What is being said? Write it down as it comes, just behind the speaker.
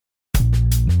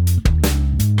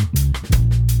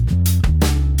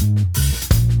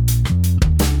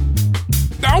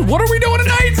What are we doing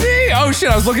tonight, Z? Oh shit,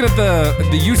 I was looking at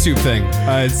the YouTube thing.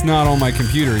 It's not on my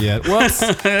computer yet. Whoops.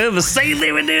 The same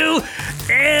thing we do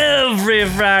every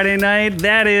Friday night.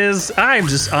 That is,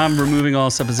 I'm removing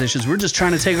all suppositions. We're just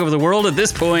trying to take over the world at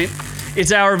this point.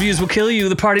 It's Our Reviews Will Kill You,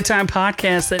 the Party Time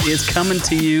podcast that is coming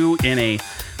to you in a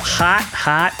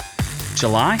hot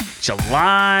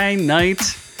July night.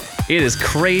 It is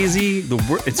crazy.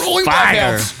 It's Rolling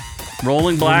fire. blackouts.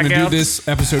 Rolling We're blackouts. gonna do this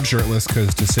episode shirtless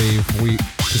because to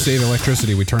save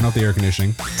electricity, we turn off the air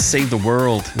conditioning. Save the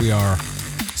world. We are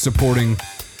supporting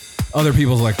other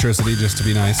people's electricity just to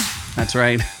be nice. That's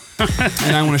right.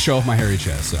 And I want to show off my hairy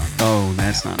chest, so. Oh,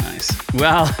 that's not nice.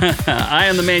 Well, I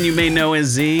am the man you may know as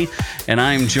Z, and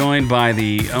I am joined by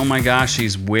oh my gosh,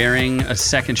 he's wearing a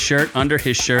second shirt under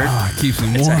his shirt. It keeps me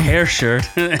warm. It's a hair shirt.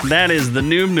 That is the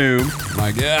Noob Noob.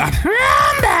 My God.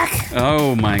 I'm back.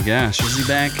 Oh my gosh, is he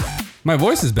back? My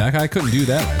voice is back. I couldn't do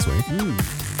that last week.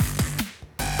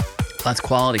 That's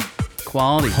quality.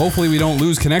 Quality. Hopefully we don't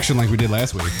lose connection like we did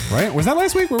last week, right? Was that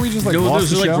last week where we just lost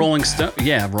the show? Rolling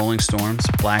storms,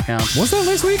 blackouts. Was that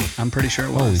last week? I'm pretty sure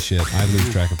it was. Holy shit, I lose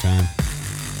track of time.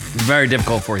 Very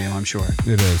difficult for you, I'm sure.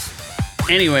 It is.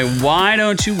 Anyway, why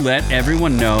don't you let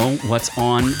everyone know what's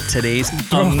on today's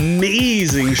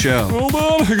amazing show? Hold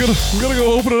on, I gotta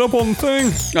go open it up on the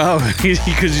thing. Oh,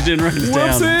 because you didn't write it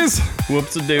down. Whoopsies.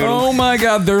 Whoops-a-doodle. Oh my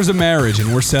God, there's a marriage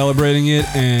and we're celebrating it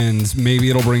and maybe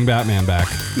it'll bring Batman back.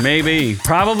 Maybe.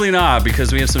 Probably not,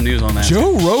 because we have some news on that.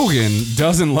 Joe Rogan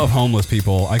doesn't love homeless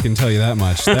people, I can tell you that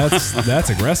much. That's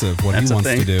aggressive, what he wants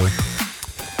to do.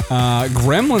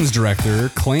 Gremlins director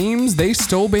claims they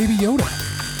stole Baby Yoda.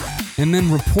 And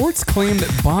then reports claim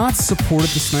that bots supported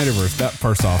the Snyderverse. That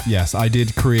first off, yes, I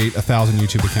did create 1,000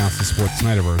 YouTube accounts to support the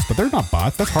Snyderverse, but they're not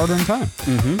bots. That's hard earned time.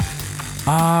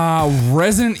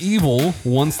 Resident Evil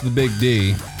wants the big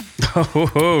D.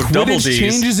 Oh, double Quidditch D's.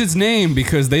 changes its name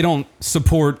because they don't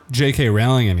support J.K.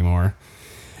 Rowling anymore.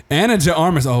 Anna de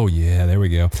Armas. Oh yeah, there we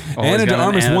go. Anna de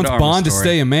Armas wants Bond to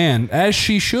stay a man, as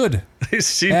she should.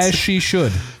 As she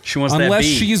should. She wants Unless that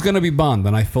B. she's going to be Bond,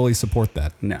 then I fully support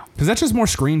that. No. Because that's just more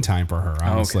screen time for her,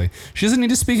 honestly. Okay. She doesn't need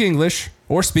to speak English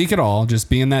or speak at all. Just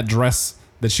be in that dress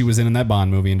that she was in that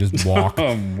Bond movie and just walk.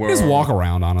 Just walk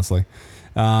around, honestly.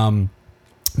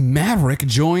 Maverick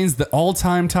joins the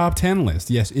all-time top 10 list.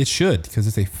 Yes, it should, because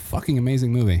it's a fucking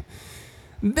amazing movie.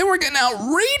 Then we're getting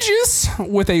outrageous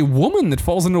with a woman that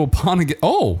falls into a pond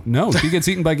and she gets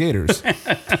eaten by gators.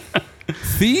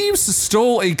 Thieves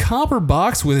stole a copper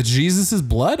box with Jesus'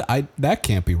 blood. That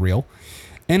can't be real.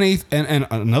 And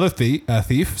another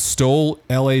thief stole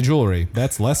L.A. jewelry.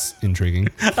 That's less intriguing.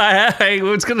 I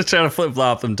was going to try to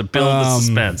flip-flop them to build the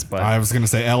suspense, but I was going to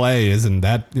say L.A. Isn't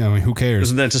that, who cares?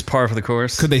 Isn't that just par for the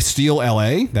course? Could they steal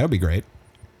L.A.? That would be great.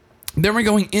 Then we're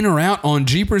going in or out on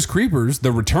Jeepers Creepers,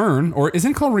 The Return, or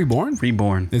isn't it called Reborn?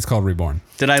 Reborn. It's called Reborn.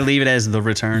 Did I leave it as The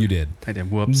Return? You did. I did.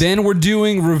 Whoops. Then we're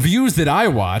doing reviews that I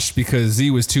watched because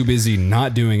Z was too busy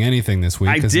not doing anything this week.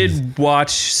 I did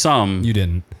watch some. You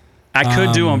didn't. I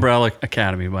could do Umbrella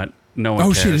Academy, but no one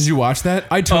cares. Shit, did you watch that?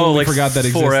 I totally forgot that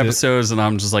existed. 4 episodes, and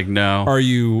I'm just like, no. Are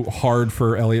you hard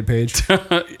for Elliot Page?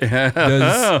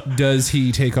 Does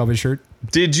he take off his shirt?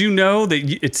 Did you know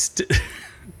that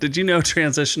Did you know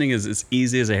transitioning is as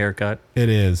easy as a haircut? It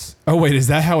is. Oh, wait, is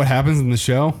that how it happens in the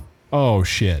show? Oh,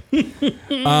 shit.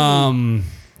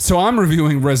 So I'm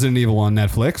reviewing Resident Evil on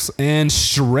Netflix and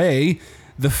Stray,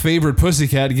 the favorite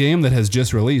Pussycat game that has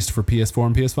just released for PS4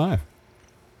 and PS5.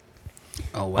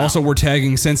 Oh, wow. Also, we're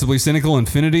tagging Sensibly Cynical,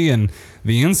 Infinity, and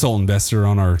The Insult Investor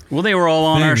on our... Well, they were all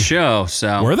on our show,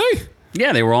 so... Were they?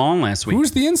 Yeah, they were all on last week.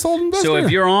 Who's The Insult Investor? So if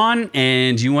you're on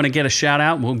and you want to get a shout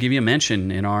out, we'll give you a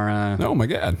mention in our oh my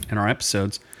God, in our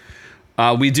episodes.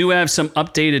 We do have some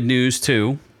updated news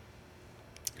too.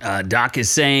 Doc is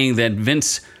saying that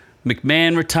Vince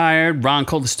McMahon retired. Ron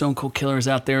Cole, the Stone Cold Killer, is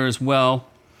out there as well.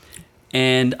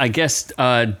 And I guess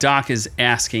Doc is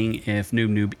asking if Noob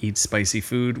Noob eats spicy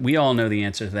food. We all know the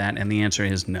answer to that, and the answer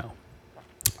is no.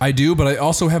 I do, but I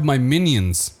also have my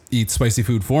minions eat spicy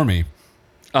food for me.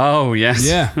 Oh, yes.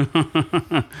 Yeah.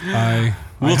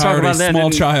 We'll talk about that. Small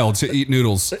child to eat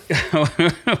noodles.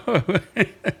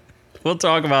 We'll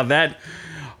talk about that.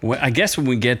 I guess when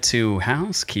we get to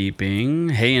housekeeping.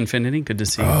 Hey, Infinity, good to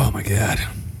see you. Oh my God,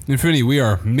 Infinity, we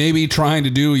are maybe trying to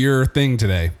do your thing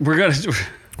today. We're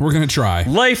gonna try.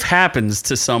 Life happens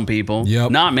to some people.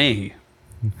 Yep. Not me.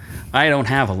 I don't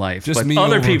have a life. Just but me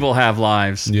other over. people have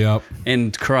lives. Yep.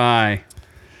 And cry.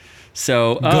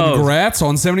 So, congrats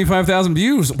on 75,000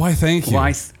 views. Why, thank you.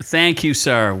 Why, thank you,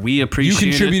 sir. We appreciate it.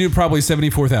 You contributed probably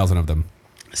 74,000 of them.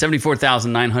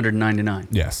 74,999.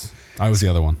 Yes. I was the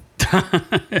other one.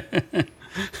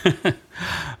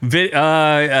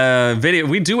 Video.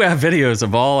 We do have videos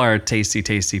of all our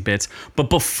tasty bits. But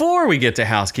before we get to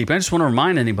housekeeping, I just want to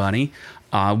remind anybody,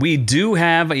 we do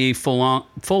have a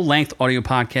full-length audio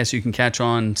podcast you can catch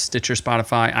on Stitcher,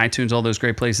 Spotify, iTunes, all those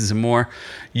great places and more.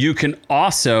 You can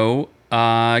also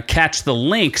catch the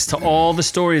links to all the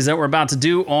stories that we're about to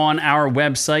do on our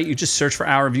website. You just search for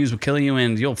Our Reviews Will Kill You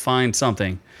and you'll find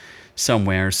something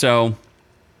somewhere. So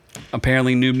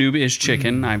apparently Noob is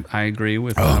chicken. I agree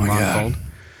with Ron.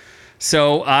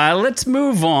 So let's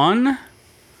move on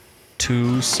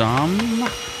to some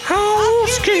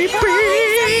housekeeping.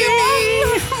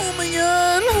 Oh my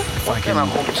god. I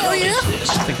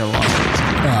think I lost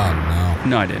it. Oh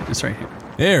No, I didn't. It's right here. no.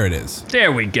 There it is.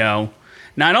 There we go.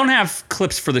 Now, I don't have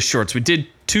clips for the shorts. We did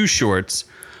 2 shorts.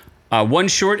 One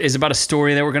short is about a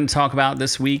story that we're going to talk about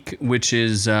this week, which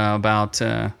is about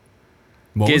What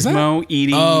was that? Gizmo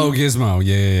eating... Oh, Gizmo.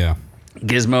 Yeah.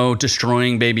 Gizmo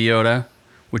destroying Baby Yoda,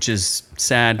 which is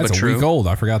sad That's but a true. week old.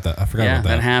 I forgot about that.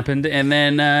 That happened. And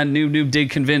then Noob did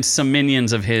convince some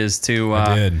minions of his to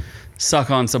I did.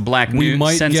 suck on some black We nudes,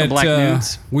 might send get some black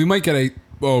nudes. We might get a.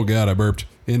 Oh god, I burped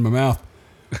in my mouth.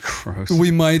 Gross.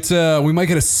 We might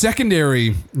get a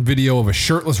secondary video of a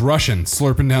shirtless Russian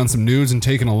slurping down some nudes and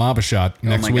taking a lava shot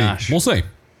next my week. gosh. We'll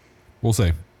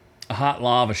see. A hot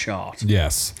lava shot.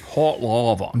 Yes. Hot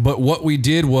lava. But what we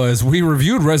did was we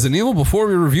reviewed Resident Evil before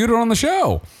we reviewed it on the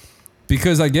show.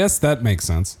 Because I guess that makes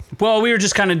sense. Well, we were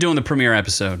just kind of doing the premiere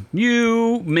episode.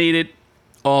 You made it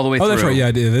all the way through. Oh, that's right. Yeah,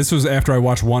 I did. This was after I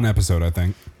watched one episode, I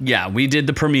think. Yeah, we did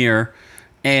the premiere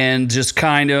and just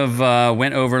kind of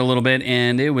went over it a little bit,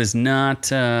 and it was not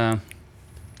to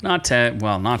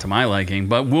my liking,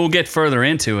 but we'll get further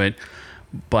into it.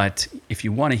 But if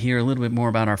you want to hear a little bit more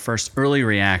about our first early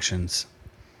reactions,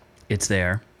 it's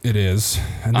there. It is.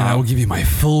 And then I will give you my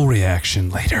full reaction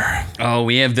later. Oh,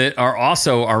 we have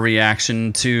our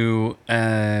reaction to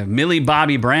Millie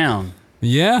Bobby Brown.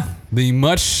 Yeah, the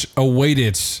much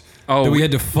awaited. Oh, that we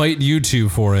had to fight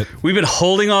YouTube for it. We've been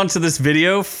holding on to this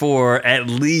video for at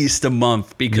least a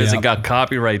month because Yep. it got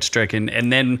copyright stricken,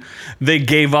 and then they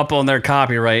gave up on their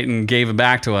copyright and gave it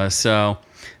back to us. So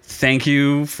thank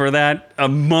you for that. A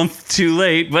month too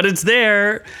late, but it's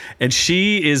there, and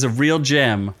she is a real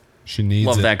gem. She needs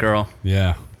Love it. that girl.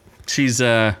 Yeah. She's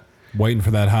Waiting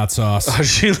for that hot sauce.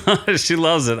 she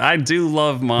loves it. I do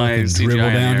love my Fucking CGI dribble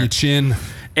in down here. your chin.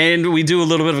 And we do a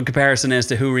little bit of a comparison as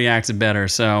to who reacted better.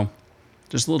 So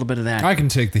just a little bit of that. I can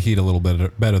take the heat a little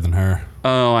bit better than her.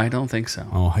 Oh, I don't think so.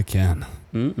 Oh, I can.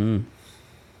 And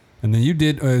then you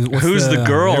did. Who's the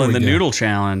girl there in we the go. noodle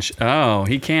challenge? Oh,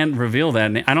 he can't reveal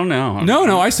that name. I don't know.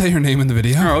 No, I say her name in the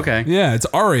video. Oh, okay. Yeah, it's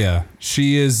Aria.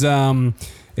 She is a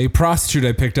prostitute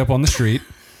I picked up on the street.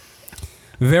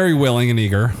 Very willing and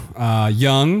eager.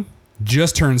 Young,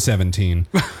 just turned 17.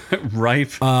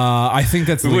 Ripe. I think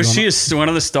that's legal. Was she one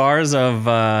of the stars of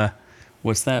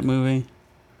what's that movie?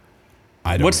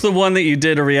 I don't What's the one that you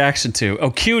did a reaction to? Oh,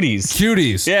 Cuties.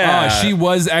 Cuties. Yeah. She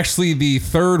was actually the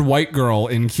third white girl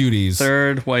in Cuties.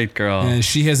 Third white girl. And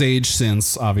she has aged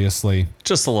since, obviously.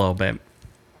 Just a little bit.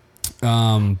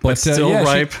 But still yeah,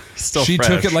 ripe, still she fresh.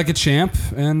 took it like a champ.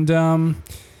 And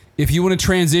if you want to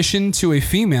transition to a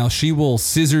female, she will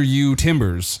scissor you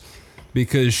timbers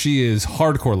because she is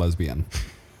hardcore lesbian.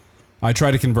 I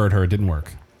tried to convert her. It didn't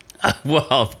work. Well,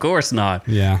 of course not.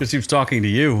 Yeah. Because she was talking to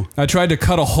you. I tried to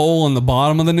cut a hole in the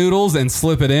bottom of the noodles and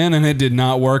slip it in, and it did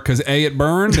not work because A, it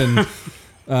burned, and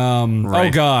Right.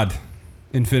 oh god,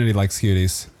 Infinity likes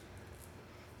cuties.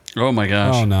 Oh my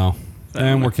gosh. Oh no,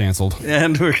 and we're canceled.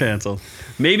 And we're canceled.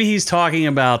 Maybe he's talking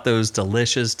about those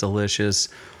delicious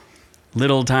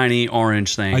little tiny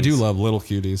orange things. I do love little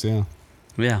cuties. Yeah,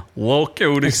 Yeah. Well,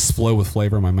 cuties. explode with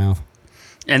flavor in my mouth.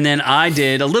 And then I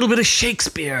did a little bit of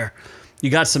Shakespeare. You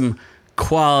got some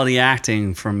quality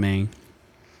acting from me.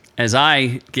 As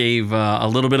I gave a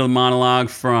little bit of monologue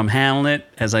from Hamlet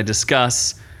as I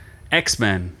discuss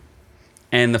X-Men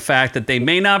and the fact that they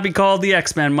may not be called the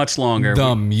X-Men much longer.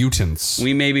 The mutants.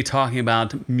 We may be talking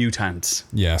about mutants.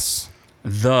 Yes,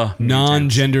 The mutants.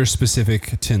 non-gender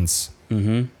specific tints.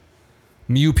 Mm-hmm.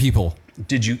 Mew people.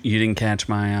 Did you didn't catch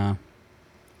my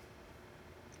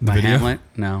The my video? Hamlet?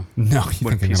 No. No, you What a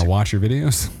think I'm piece gonna of- watch your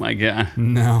videos? My God.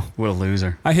 No. What a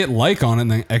loser. I hit like on it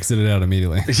and then exited out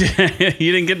immediately.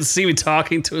 You didn't get to see me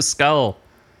talking to a skull.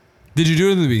 Did you do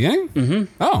it in the beginning?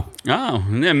 Mm-hmm. Oh, Oh,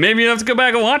 yeah, maybe you have to go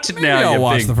back and watch it now. maybe I'll you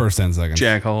watch big the first 10 seconds.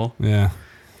 jackhole. Yeah.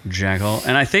 Jackhole.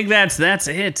 And I think that's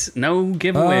it. No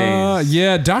giveaways.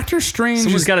 Yeah, Doctor Strange.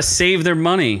 Someone's got to save their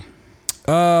money.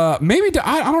 Maybe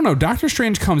I don't know. Doctor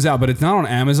Strange comes out, but it's not on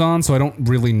Amazon, so I don't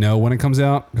really know when it comes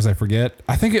out because I forget.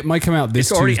 I think it might come out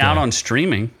this. It's already Tuesday. out on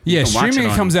streaming. Yeah, streaming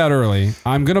comes out early.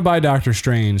 I'm gonna buy Doctor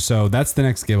Strange, so that's the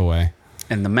next giveaway.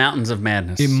 And the Mountains of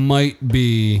Madness. It might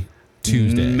be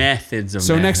Tuesday. Methods of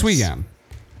so Madness. next weekend.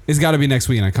 It's got to be next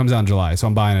weekend. It comes out in July, so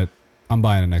I'm buying it. I'm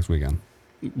buying it next weekend.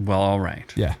 Well, all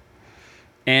right. Yeah.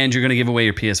 And you're gonna give away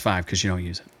your PS5 because you don't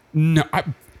use it. No,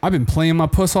 I've been playing my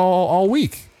puss all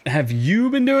week. Have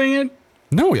you been doing it?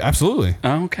 No, absolutely.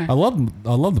 Oh, okay. I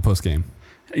love the puss game.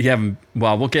 You haven't.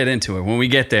 Well, we'll get into it when we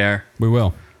get there. We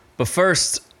will. But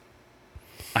first,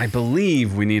 I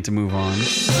believe we need to move on to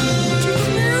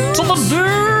the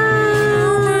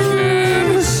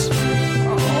news.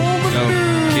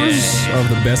 Okay. Of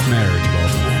the best marriage of all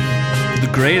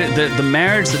time. The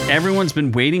marriage that everyone's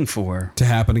been waiting for. To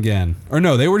happen again. Or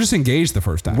no, they were just engaged the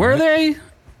first time. Were right? they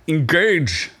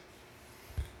engaged?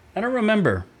 I don't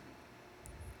remember.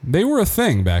 They were a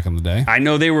thing back in the day. I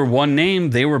know they were one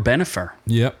name. They were Benifer.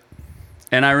 Yep.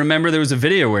 And I remember there was a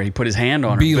video where he put his hand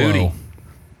on her booty.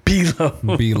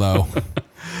 Below. Below.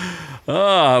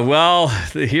 Oh, well,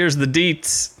 here's the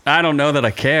deets. I don't know that I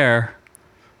care.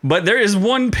 But there is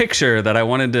one picture that I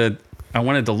wanted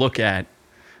to look at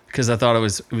because I thought it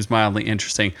was mildly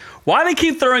interesting. Why they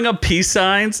keep throwing up peace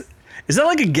signs? Is that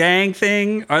like a gang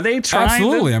thing? Are they trying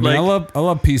Absolutely. to, I mean, I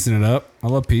love piecing it up. I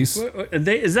love peace.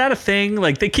 Is that a thing?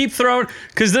 Like they keep throwing,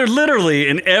 because they're literally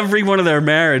in every one of their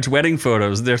marriage wedding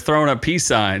photos, they're throwing up peace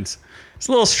signs. It's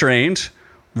a little strange,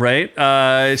 right?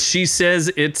 She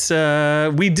says it's,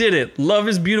 we did it. Love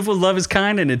is beautiful, love is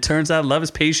kind, and it turns out love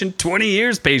is patient. 20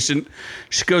 years patient.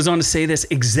 She goes on to say this,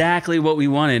 exactly what we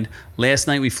wanted. Last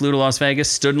night we flew to Las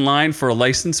Vegas, stood in line for a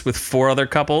license with 4 other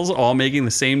couples, all making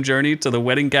the same journey to the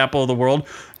wedding capital of the world.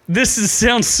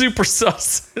 Sounds super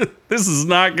sus. This is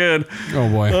not good. Oh,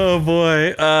 boy. Oh,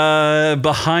 boy.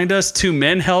 Behind us, 2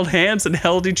 men held hands and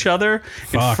held each other.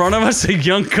 Fuck. In front of us, a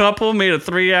young couple made a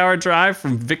 3-hour drive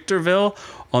from Victorville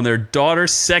on their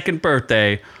daughter's 2nd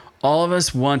birthday. All of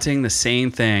us wanting the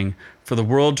same thing, for the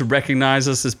world to recognize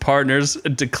us as partners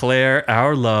and declare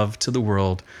our love to the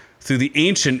world through the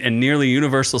ancient and nearly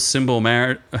universal symbol,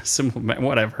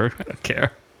 whatever, I don't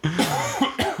care.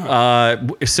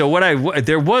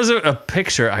 There was a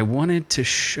picture I wanted to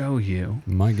show you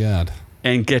My God.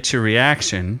 and get your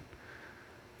reaction.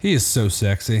 He is so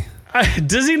sexy.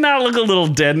 Does he not look a little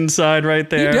dead inside right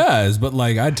there? He does, but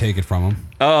like I'd take it from him.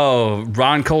 Oh,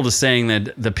 Ron Colt is saying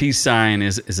that the peace sign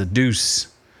is a deuce.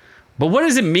 But what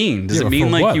does it mean? Does Yeah, it mean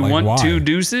for like what? you Like, want why? 2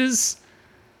 deuces?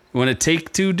 You want to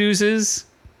take 2 deuces?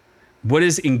 What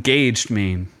does engaged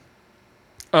mean?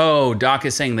 Oh, Doc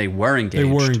is saying they were engaged. They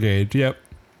were engaged. Yep.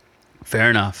 Fair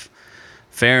enough.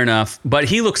 Fair enough. But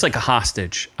he looks like a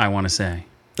hostage, I want to say.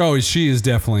 Oh, she is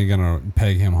definitely gonna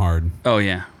peg him hard. Oh,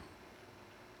 yeah.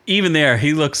 Even there,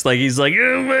 he looks like he's like,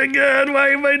 oh my God, why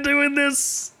am I doing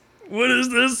this? What is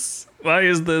this? Why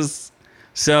is this?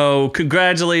 So,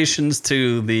 congratulations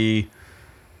to the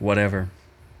whatever.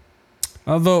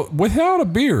 Although without a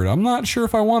beard, I'm not sure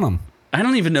if I want him. I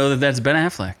don't even know that that's Ben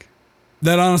Affleck.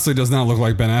 That honestly does not look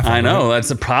like Ben Affleck. I know. Right?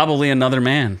 That's probably another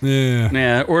man. Yeah.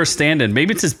 Yeah, or a stand-in.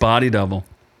 Maybe it's his body double.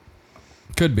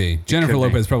 Could be. Jennifer Could be.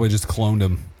 Lopez probably just cloned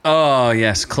him. Oh,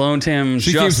 yes. Cloned him.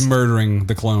 She keeps murdering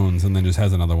the clones and then just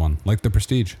has another one, like The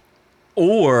Prestige.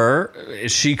 Or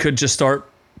she could just start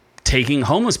taking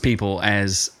homeless people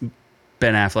as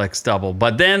Ben Affleck's double.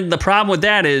 But then the problem with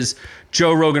that is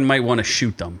Joe Rogan might want to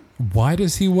shoot them. Why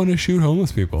does he want to shoot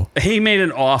homeless people? He made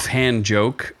an offhand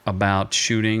joke about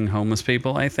shooting homeless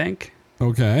people, I think.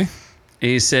 Okay.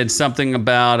 He said something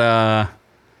about,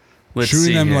 let's see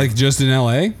Shooting them here. like just in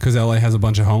LA? Because LA has a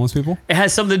bunch of homeless people? It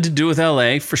has something to do with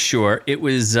LA for sure. It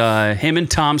was him and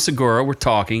Tom Segura were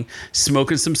talking,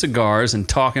 smoking some cigars and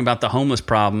talking about the homeless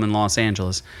problem in Los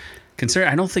Angeles. Consider,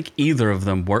 I don't think either of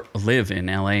them live in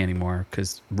LA anymore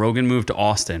because Rogan moved to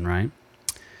Austin, right?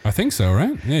 I think so,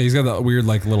 right? Yeah, he's got that weird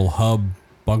like little hub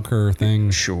bunker thing.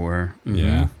 Sure.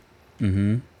 Yeah.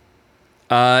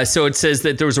 So it says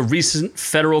that there was a recent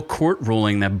federal court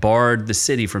ruling that barred the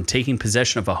city from taking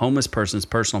possession of a homeless person's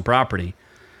personal property.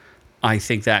 I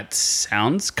think that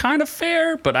sounds kind of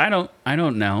fair, but I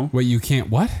don't know. Wait, you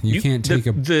can't what? You can't take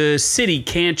the city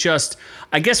can't just,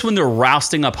 I guess when they're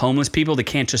rousting up homeless people, they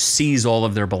can't just seize all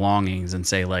of their belongings and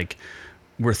say like,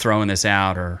 we're throwing this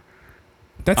out or.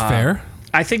 That's fair.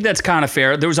 I think that's kind of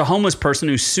fair. There was a homeless person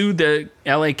who sued the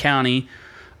LA County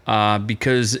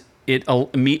because it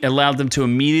allowed them to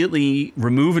immediately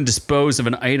remove and dispose of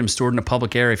an item stored in a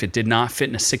public area if it did not fit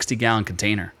in a 60-gallon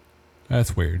container.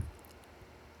 That's weird.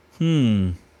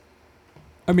 I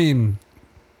mean,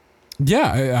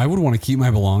 Yeah, I would want to keep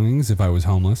my belongings if I was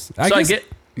homeless. I get.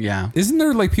 Yeah. Isn't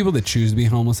there like people that choose to be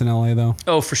homeless in LA though?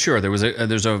 Oh, for sure. There's a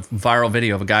viral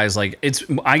video of a guy's like,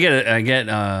 I get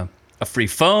a free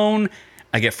phone,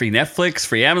 I get free Netflix,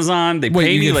 free Amazon. They Wait,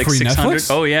 pay you me get like free 600. Netflix?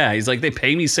 Oh yeah, he's like, they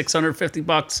pay me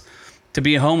 $650 to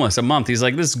be homeless a month. He's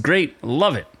like, this is great,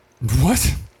 love it.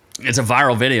 What? It's a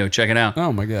viral video. Check it out.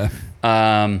 Oh my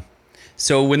god.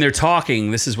 So when they're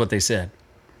talking, this is what they said.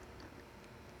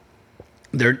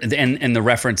 And the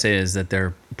reference is that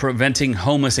they're preventing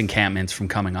homeless encampments from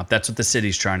coming up. That's what the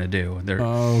city's trying to do.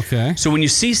 Okay. So when you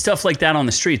see stuff like that on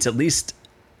the streets, at least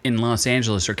in Los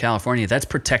Angeles or California, that's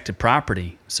protected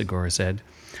property, Segura said.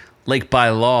 Like by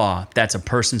law, that's a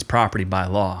person's property by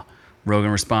law.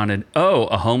 Rogan responded, "Oh,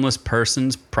 a homeless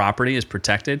person's property is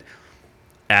protected?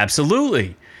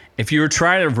 Absolutely. If you were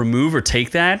trying to remove or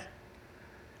take that,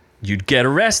 you'd get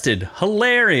arrested.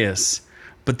 Hilarious.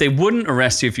 But they wouldn't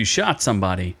arrest you if you shot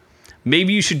somebody.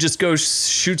 Maybe you should just go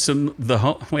shoot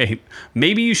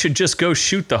Maybe you should just go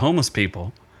shoot the homeless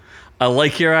people. I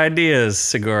like your ideas,"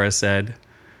 Segura said.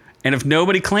 And if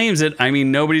nobody claims it, I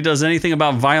mean, nobody does anything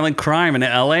about violent crime in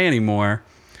LA anymore.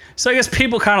 So I guess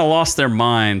people kind of lost their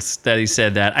minds that he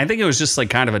said that. I think it was just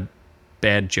like kind of a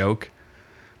bad joke.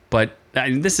 But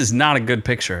this is not a good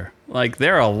picture. Like,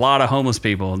 there are a lot of homeless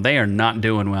people. They are not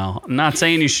doing well. I'm not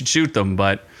saying you should shoot them,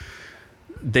 but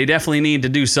they definitely need to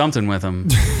do something with them.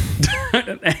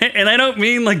 And I don't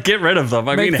mean like get rid of them.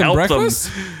 I mean help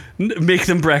breakfast? them. Make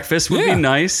them breakfast would be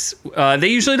nice. They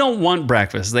usually don't want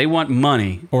breakfast. They want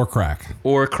money. Or crack.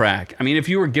 I mean, if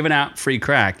you were giving out free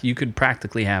crack, you could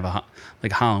practically have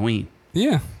like Halloween.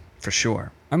 Yeah. For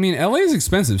sure. I mean, LA is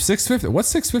expensive. $650.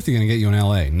 What's $650 going to get you in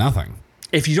LA? Nothing.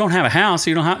 If you don't have a house,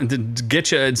 you don't have to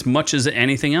get you as much as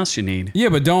anything else you need. Yeah,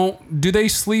 but do they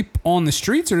sleep on the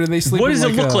streets or do they sleep? What does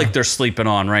it look like they're sleeping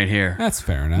on right here? That's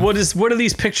fair enough. What do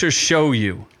these pictures show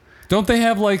you? Don't they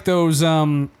have like those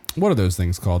what are those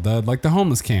things called? Like the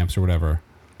homeless camps or whatever.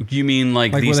 You mean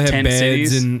like these where they have tent beds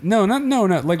cities? and no,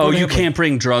 like oh, you can't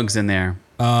bring drugs in there.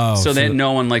 Oh, so that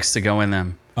no one likes to go in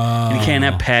them. And you can't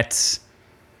have pets.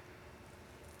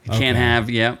 You can't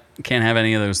have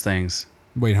any of those things.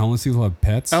 Wait, homeless people have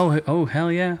pets? Oh,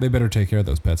 hell yeah. They better take care of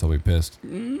those pets. I'll be pissed.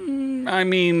 I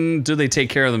mean, do they take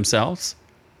care of themselves?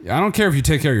 I don't care if you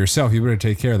take care of yourself. You better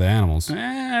take care of the animals.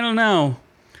 I don't know.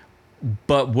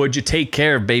 But would you take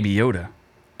care of Baby Yoda?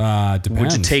 Depends.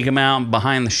 Would you take him out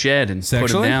behind the shed and put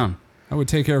him down? I would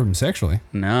take care of him sexually.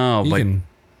 No,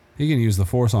 He can use the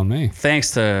force on me.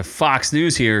 Thanks to Fox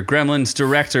News here, Gremlins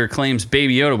director claims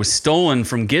Baby Yoda was stolen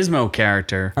from Gizmo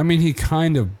character. I mean, he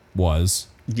kind of was.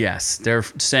 Yes, they're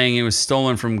saying it was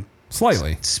stolen from...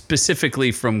 Slightly.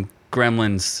 Specifically from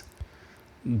Gremlins,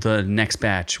 the next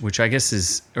batch, which I guess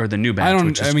is... Or the new batch,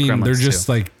 which is Gremlins they're just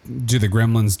 2. like... Do the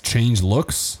Gremlins change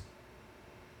looks?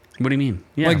 What do you mean?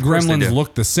 Yeah, like Gremlins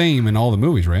look the same in all the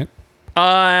movies, right?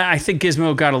 I think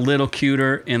Gizmo got a little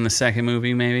cuter in the second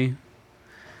movie, maybe.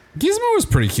 Gizmo was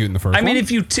pretty cute in the first one. I mean,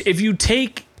 if you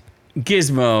take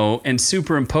Gizmo and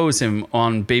superimpose him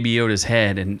on Baby Yoda's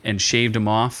head and shaved him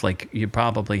off, like you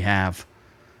probably have,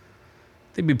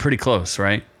 they'd be pretty close,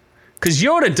 right? Because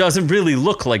Yoda doesn't really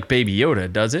look like Baby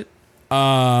Yoda, does it?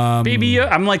 Baby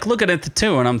Yoda, I'm like looking at the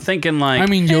two and I'm thinking like... I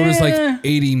mean, Yoda's like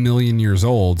 80 million years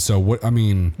old, so what, I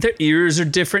mean... Their ears are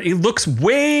different. He looks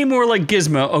way more like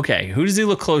Gizmo. Okay, who does he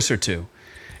look closer to?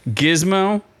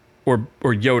 Gizmo or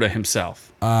Yoda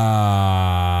himself? Look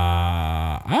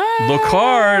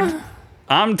hard.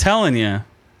 I'm telling you.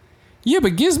 Yeah,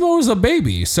 but Gizmo is a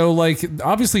baby, so like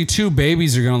obviously two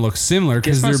babies are gonna look similar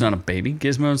because Gizmo's they're not a baby.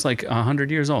 Gizmo's like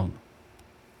 100 years old.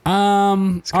 It's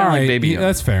kind of like Baby Yoda.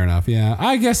 That's fair enough. Yeah,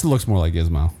 I guess it looks more like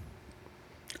Gizmo.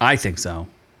 I think so.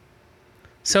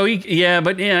 So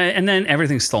and then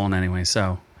everything's stolen anyway.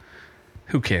 So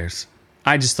who cares?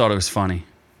 I just thought it was funny,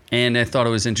 and I thought it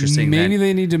was interesting. Maybe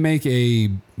they need to make a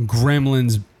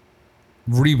Gremlins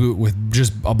reboot with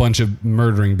just a bunch of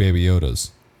murdering Baby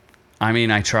Yodas. I mean,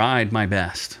 I tried my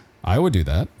best I would do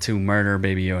that. to murder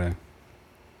Baby Yoda.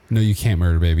 No, you can't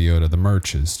murder Baby Yoda. The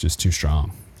merch is just too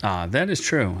strong. That is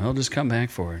true. He'll just come back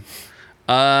for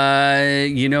it.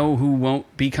 You know who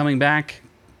won't be coming back?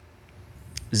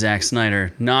 Zack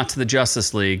Snyder. Not to the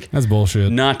Justice League. That's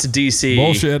bullshit. Not to DC.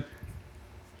 Bullshit.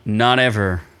 Not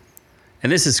ever.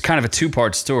 And this is kind of a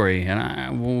two-part story, and I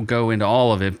won't go into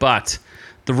all of it, but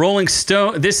the Rolling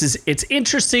Stone... It's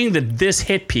interesting that this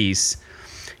hit piece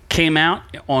came out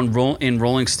in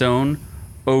Rolling Stone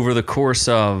over the course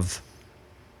of...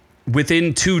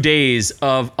 within 2 days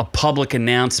of a public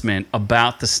announcement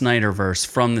about the Snyderverse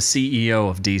from the CEO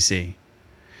of DC. You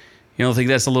don't think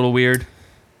that's a little weird?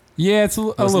 Yeah, it's a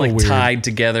little like weird. tied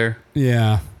together.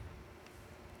 Yeah.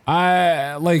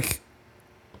 I like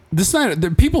the Snyder.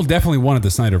 The people definitely wanted the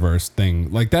Snyderverse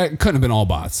thing. Like that couldn't have been all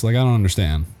bots. Like I don't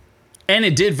understand. And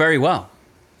it did very well.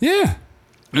 Yeah.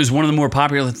 It was one of the more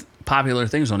popular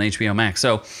things on HBO Max.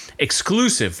 So,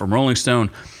 exclusive from Rolling Stone,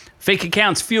 fake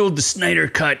accounts fueled the Snyder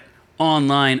Cut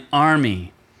online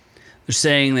army. They're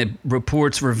saying that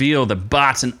reports reveal that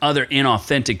bots and other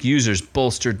inauthentic users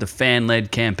bolstered the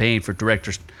fan-led campaign for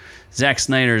director Zack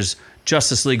Snyder's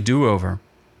Justice League do-over.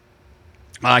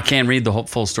 I can't read the whole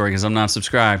full story because I'm not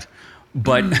subscribed.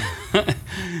 But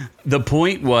the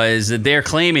point was that they're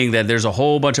claiming that there's a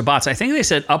whole bunch of bots. I think they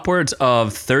said upwards of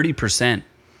 30%.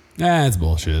 That's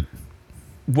bullshit.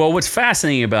 Well, what's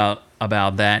fascinating about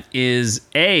that is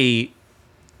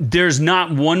there's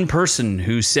not one person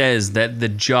who says that the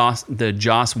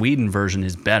Joss Whedon version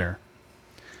is better.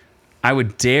 I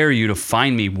would dare you to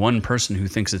find me one person who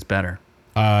thinks it's better.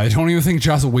 I don't even think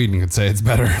Joss Whedon could say it's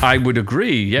better. I would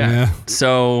agree, yeah.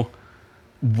 So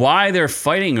why they're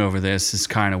fighting over this is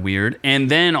kind of weird.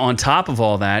 And then on top of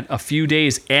all that, a few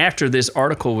days after this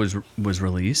article was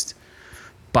released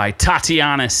by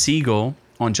Tatiana Siegel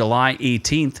on July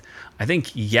 18th, I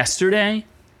think yesterday,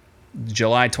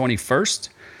 July 21st,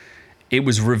 it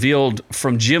was revealed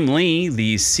from Jim Lee,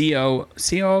 the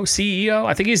CEO,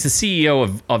 I think he's the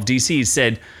CEO of DC,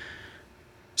 said,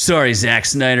 "Sorry, Zack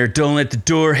Snyder, don't let the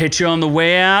door hit you on the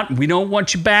way out. We don't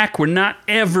want you back. We're not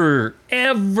ever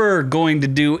going to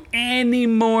do any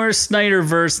more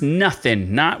Snyderverse.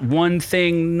 Nothing. Not one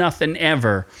thing, nothing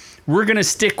ever. We're going to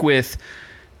stick with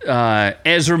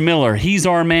Ezra Miller. He's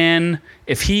our man.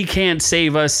 If he can't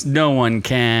save us, no one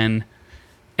can.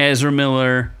 Ezra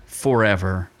Miller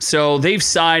forever." So they've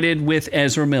sided with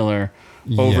Ezra Miller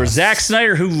over Zack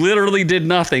Snyder, who literally did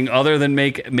nothing other than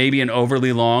make maybe an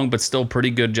overly long but still pretty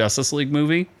good Justice League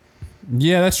movie.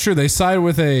 Yeah, that's true. They side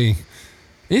with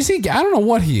Is he? I don't know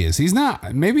what he is. He's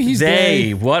not. Maybe he's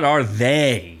gay. What are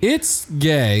they? It's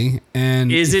gay,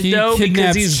 and is it he though?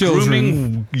 Because he's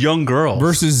grooming young girls.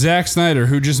 Versus Zack Snyder,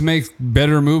 who just makes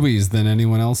better movies than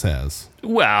anyone else has.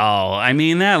 Well, I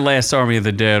mean, that last Army of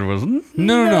the Dead was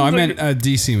no. I meant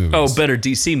DC movies. Oh, better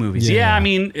DC movies. Yeah, I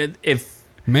mean, if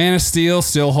Man of Steel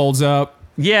still holds up.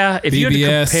 Yeah, if BBS you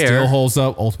had to compare, still holds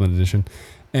up. Ultimate Edition,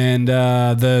 and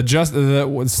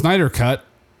the Snyder Cut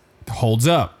holds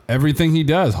up. Everything he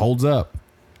does holds up.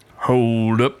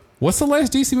 Hold up. What's the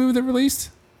last DC movie that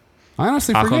released? I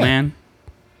honestly forget. Aquaman.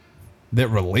 That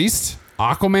released?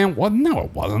 Aquaman? What? No,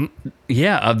 it wasn't.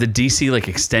 Yeah, of the DC like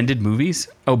extended movies.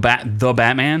 Oh, the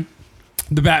Batman.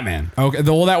 The Batman. Okay,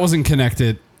 well that wasn't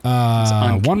connected. Was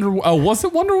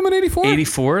it Wonder Woman 84?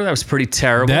 84. That was pretty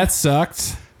terrible. That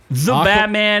sucked. The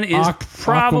Batman is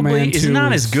probably is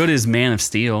not as good as Man of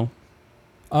Steel.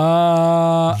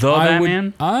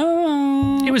 Batman.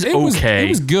 It was okay. It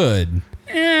was good.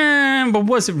 But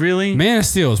was it really? Man of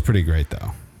Steel is pretty great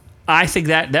though. I think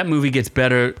that movie gets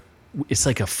better. It's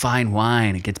like a fine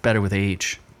wine. It gets better with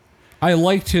age. I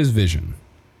liked his vision.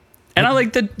 And I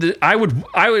like I would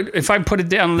if I put it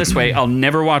down this way, I'll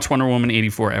never watch Wonder Woman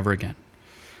 84 ever again.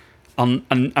 I'm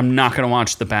not going to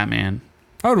watch the Batman.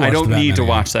 I don't need to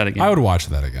watch that again. I would watch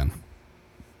that again.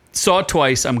 Saw it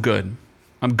twice. I'm good.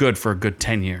 I'm good for a good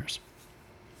 10 years.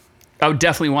 I would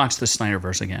definitely watch the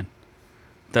Snyderverse again.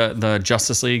 The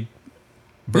Justice League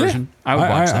version. Yeah, I would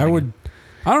watch that. I would.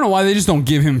 I don't know why they just don't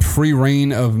give him free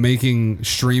reign of making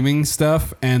streaming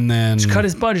stuff and then just cut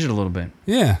his budget a little bit.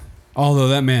 Yeah. Although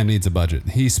that man needs a budget.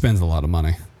 He spends a lot of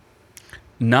money.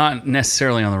 Not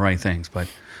necessarily on the right things, but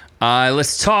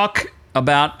let's talk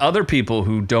about other people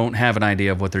who don't have an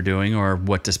idea of what they're doing or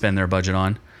what to spend their budget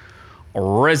on.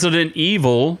 Resident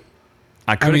Evil.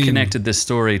 I could have connected this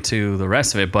story to the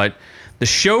rest of it, but the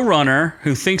showrunner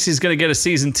who thinks he's going to get a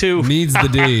season 2 needs the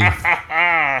D.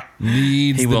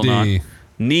 He will not.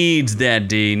 Needs that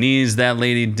D. Needs that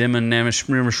lady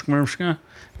Dimitrescu.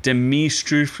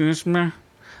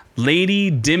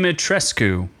 Lady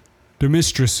Dimitrescu.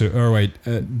 Dimitrescu. Or wait,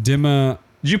 Did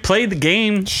you play the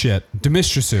game? Shit.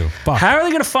 Dimitrescu. Fuck. How are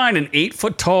they going to find an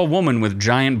 8-foot tall woman with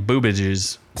giant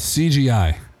boobages?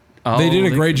 CGI. Oh, they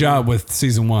did a great job with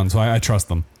season 1, so I trust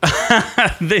them.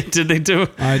 They're going to do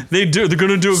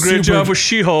a great job with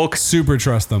She-Hulk. Super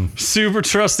trust them. Super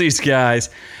trust these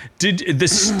guys. Did the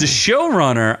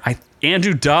showrunner,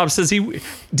 Andrew Dobbs says he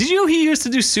used to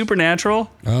do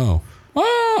Supernatural? Oh.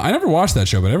 Oh, I never watched that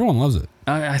show, but everyone loves it.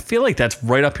 I feel like that's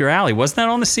right up your alley. Wasn't that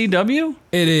on the CW?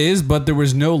 It is, but there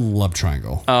was no love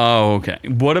triangle. Oh, okay.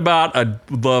 What about a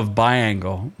love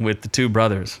biangle with the two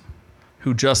brothers?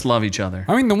 who just love each other.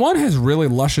 I mean, the one has really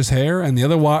luscious hair, and the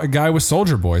other guy was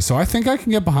Soldier Boy, so I think I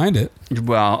can get behind it.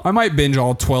 Well, I might binge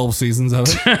all 12 seasons of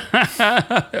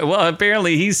it. well,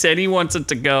 apparently he said he wants it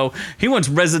to go. He wants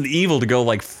Resident Evil to go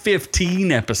like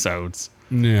 15 episodes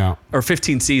Yeah. or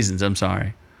 15 seasons. I'm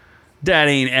sorry. That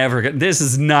ain't ever. This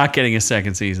is not getting a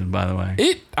second season, by the way.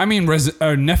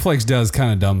 Netflix does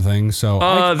kind of dumb things, so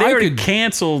They already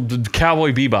canceled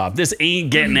Cowboy Bebop. This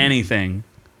ain't getting anything.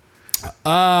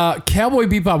 Cowboy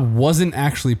Bebop wasn't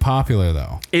actually popular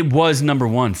though. It was number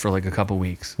one for like a couple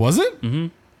weeks. Was it? Mm-hmm.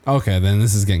 Okay, then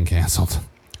this is getting canceled.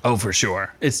 Oh, for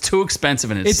sure. It's too expensive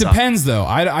and It depends though.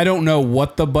 I don't know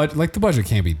what the budget. Like the budget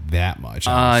can't be that much.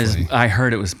 Honestly. I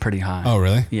heard it was pretty high. Oh,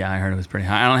 really? Yeah, I heard it was pretty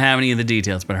high. I don't have any of the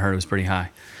details, but I heard it was pretty high.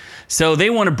 So they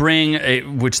want to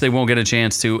bring, which they won't get a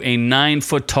chance to, a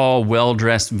 9-foot tall,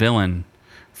 well-dressed villain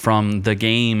from the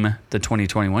game, the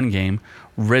 2021 game,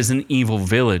 Resident Evil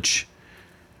Village.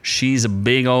 She's a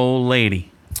big old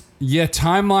lady. Yeah,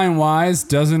 timeline-wise,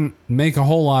 doesn't make a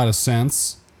whole lot of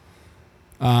sense.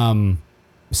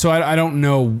 So I don't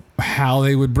know how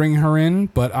they would bring her in,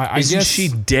 but I Isn't guess she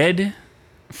dead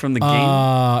from the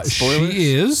game? Spoilers?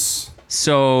 She is.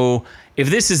 So if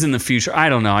this is in the future, I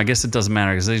don't know. I guess it doesn't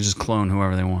matter because they just clone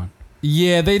whoever they want.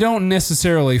 Yeah, they don't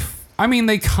necessarily. I mean,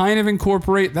 they kind of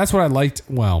incorporate. That's what I liked.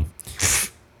 Well,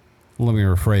 let me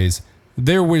rephrase.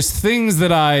 There was things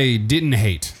that I didn't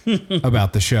hate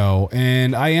about the show,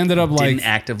 and I ended up Didn't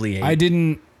actively hate. I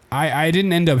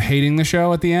didn't end up hating the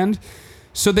show at the end.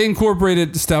 So they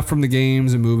incorporated stuff from the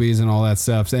games and movies and all that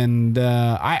stuff. And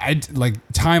I like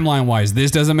timeline wise,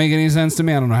 this doesn't make any sense to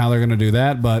me. I don't know how they're gonna do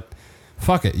that, but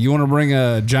fuck it. You want to bring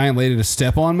a giant lady to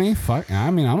step on me? Fuck.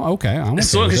 I mean, I'm okay. I'm okay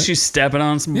As long with as it. she's stepping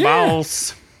on some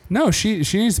balls. No, she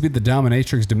needs to be the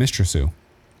dominatrix Demistrasu.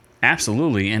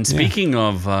 Absolutely. And speaking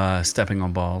of stepping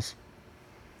on balls,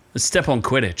 let's step on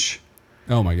Quidditch.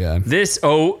 Oh my god.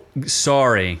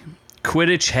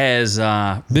 Quidditch has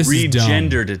This is dumb.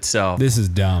 regendered itself. This is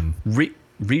dumb.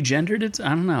 Regendered it? I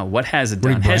don't know. What has it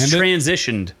done? Rebranded? Has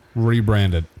transitioned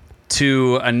Rebranded.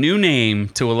 to a new name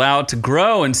to allow it to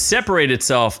grow and separate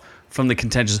itself from the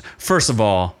contentious. First of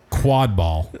all, Quad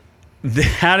ball.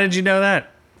 how did you know that?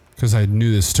 Because I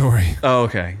knew this story. Oh,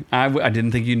 okay. I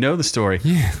didn't think you know the story.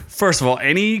 Yeah. First of all,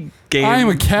 any game I am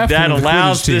a captain that of the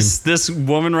allows Quidditch this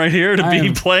woman right here to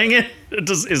be playing it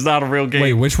is not a real game.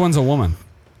 Wait, which one's a woman?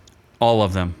 All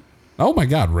of them, Oh my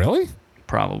god, really?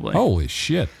 probably. Holy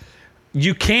shit.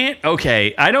 You can't.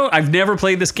 Okay, I've never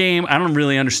played this game. I don't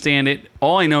really understand it.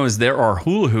 All I know is there are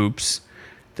hula hoops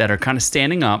that are kind of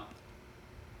standing up,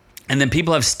 and then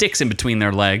people have sticks in between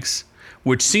their legs,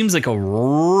 which seems like a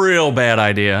real bad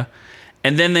idea.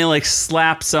 And then they like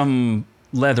slap some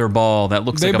leather ball that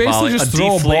looks They like a ball, basically just a throw a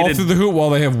ball deflated. through the hoop while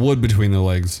they have wood between their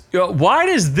legs. Why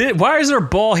is there a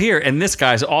ball here and this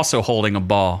guy's also holding a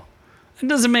ball? It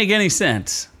doesn't make any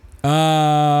sense.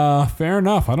 Fair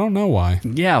enough. I don't know why.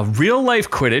 Yeah, real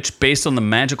life Quidditch based on the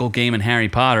magical game in Harry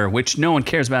Potter, which no one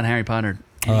cares about Harry Potter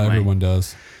anyway. Everyone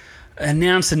does.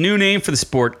 Announced a new name for the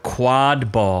sport,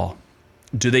 quad ball.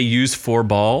 Do they use 4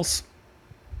 balls?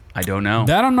 I don't know.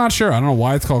 That I'm not sure. I don't know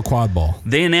why it's called quad ball.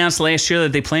 They announced last year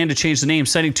that they plan to change the name,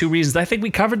 citing 2 reasons. I think we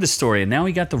covered this story, and now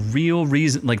we got the real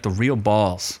reason, like the real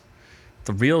balls.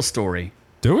 The real story.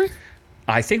 Do we?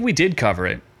 I think we did cover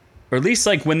it. Or at least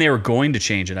like when they were going to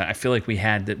change it. I feel like we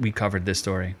covered this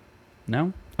story.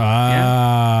 No?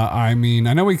 I mean,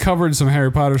 I know we covered some Harry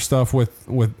Potter stuff with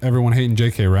everyone hating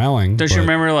J.K. Rowling. Don't you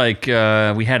remember like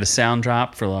we had a sound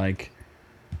drop for like,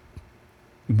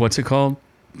 what's it called?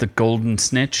 The Golden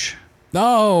Snitch?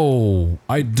 Oh,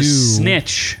 I do.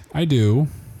 Snitch. I do.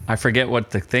 I forget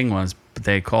what the thing was, but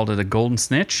they called it a Golden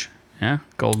Snitch? Yeah?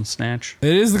 Golden Snatch?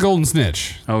 It is the Golden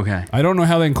Snitch. Okay. I don't know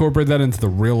how they incorporate that into the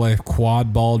real life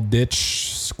quad ball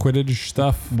ditch Quidditch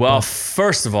stuff. Well,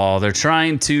 first of all, they're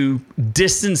trying to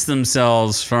distance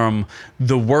themselves from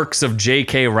the works of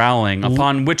J.K. Rowling,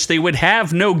 upon which they would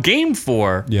have no game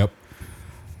for, Yep.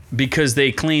 because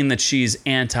they claim that she's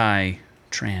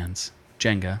anti-trans.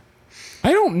 Jenga.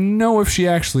 I don't know if she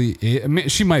actually is. I mean,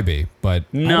 she might be, but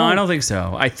No, I don't think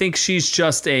so. I think she's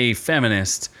just a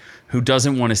feminist who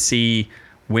doesn't want to see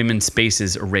women's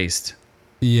spaces erased.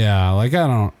 Yeah, like I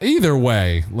don't. Either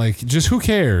way, like just who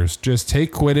cares? Just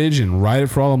take Quidditch and ride it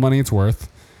for all the money it's worth.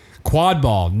 Quad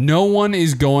ball. No one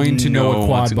is going to know what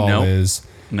quad ball is.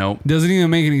 Nope. Doesn't even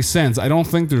make any sense. I don't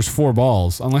think there's 4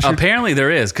 balls unless you're. Apparently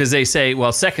there is, because they say,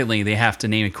 well, secondly, they have to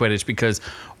name it Quidditch because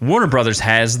Warner Brothers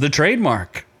has the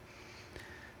trademark.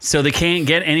 So they can't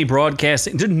get any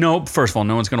broadcasting. Nope. First of all,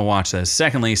 no one's going to watch this.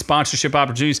 Secondly, sponsorship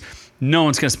opportunities. No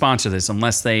one's going to sponsor this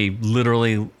unless they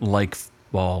literally like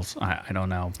balls. I don't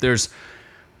know. There's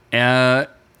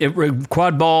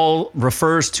Quad ball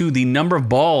refers to the number of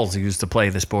balls used to play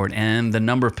the sport and the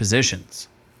number of positions.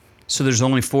 So there's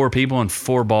only 4 people and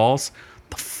 4 balls.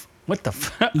 What the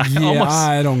fuck? Yeah,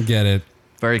 I don't get it.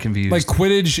 Very confused. Like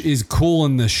Quidditch is cool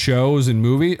in the shows and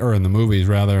in the movies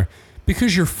rather,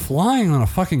 because you're flying on a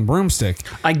fucking broomstick.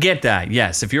 I get that.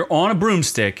 Yes, if you're on a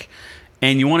broomstick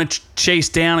and you want to chase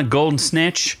down a golden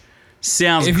snitch,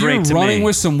 sounds great to me. If you're running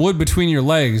with some wood between your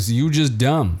legs, you just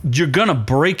dumb. You're gonna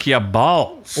break your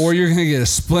balls, or you're gonna get a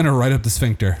splinter right up the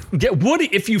sphincter. Yeah, what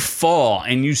if you fall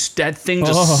and that thing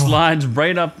just slides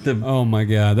right up the? Oh my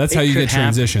god, that's how you get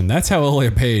transition. That's how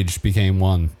Elliot Page became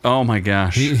one. Oh my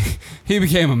gosh, he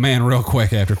became a man real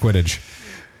quick after Quidditch.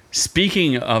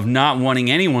 Speaking of not wanting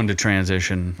anyone to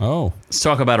transition, let's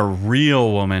talk about a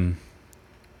real woman.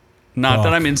 Not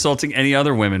that I'm insulting any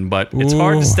other women, but it's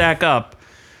hard to stack up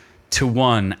to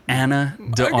one Ana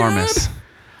de Armas.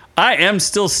 I am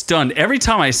still stunned every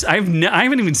time I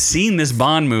haven't even seen this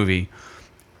Bond movie.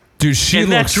 Dude,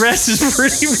 that dress is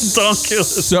pretty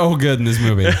ridiculous. So good in this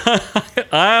movie.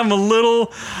 I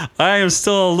am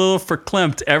still a little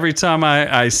verklempt every time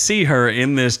I see her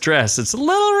in this dress. It's a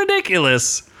little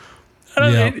ridiculous.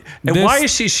 And why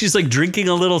is she's like drinking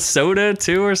a little soda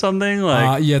too or something?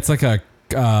 Like it's like a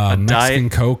Mexican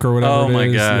diet Coke or whatever. Oh my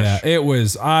gosh. Yeah, it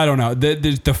was. I don't know.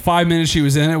 The 5 minutes she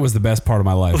was in it was the best part of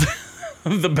my life.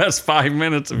 The best 5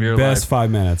 minets of your life. Best 5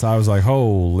 minutes. I was like,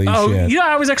 holy shit.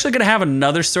 I was actually going to have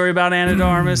another story about Ana de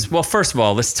Armas. Well, first of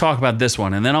all, let's talk about this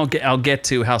one, and then I'll get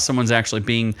to how someone's actually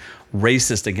being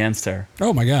racist against her.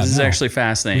 Oh my god, this is actually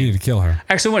fascinating. We need to kill her.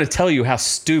 Actually, I want to tell you how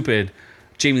stupid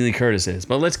Jamie Lee Curtis is,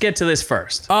 but let's get to this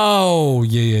first. Oh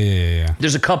yeah.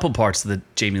 There's a couple parts to the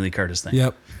Jamie Lee Curtis thing.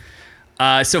 Yep.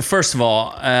 So first of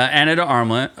all, Ana de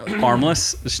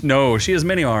Armas. No, she has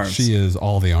many arms. She is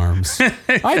all the arms.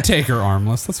 I'd take her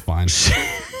armless. That's fine.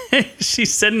 She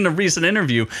said in a recent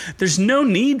interview, there's no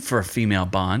need for a female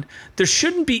Bond. There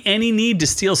shouldn't be any need to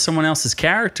steal someone else's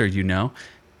character,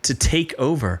 to take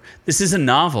over. This is a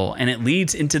novel, and it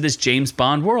leads into this James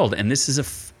Bond world, and this is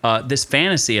this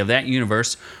fantasy of that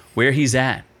universe where he's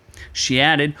at. She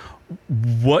added,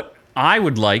 what I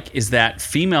would like is that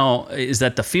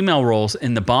the female roles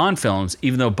in the Bond films,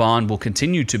 even though Bond will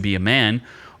continue to be a man,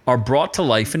 are brought to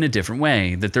life in a different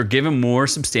way, that they're given more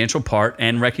substantial part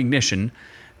and recognition.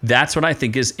 That's what I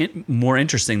think is more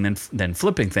interesting than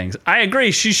flipping things. I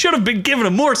agree. She should have been given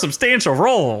a more substantial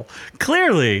role.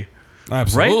 Clearly.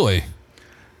 Absolutely. Right?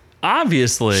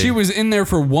 Obviously. She was in there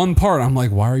for one part. I'm like,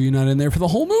 why are you not in there for the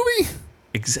whole movie?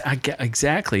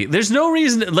 Exactly. There's no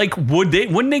reason. Like,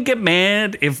 wouldn't they get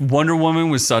mad if Wonder Woman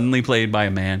was suddenly played by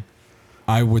a man?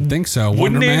 I would think so.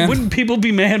 Wouldn't people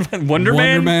be mad? Wonder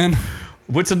Man?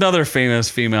 What's another famous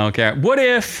female character? What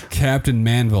if Captain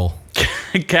Marvel?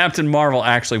 Captain Marvel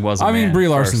actually was a man. I mean, Brie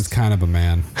Larson's kind of a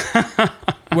man.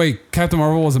 Wait, Captain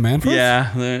Marvel was a man first?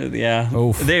 Yeah.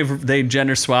 Oof. They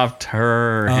gender swapped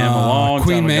her or him a long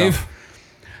Queen time Maeve? ago.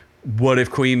 What if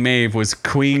Queen Maeve was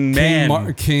Queen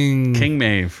Man? King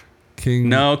Maeve. King.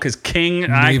 No, because King,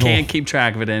 Navel. I can't keep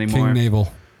track of it anymore. King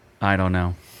Navel. I don't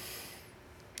know.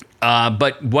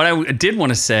 But what I did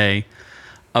want to say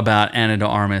about Ana de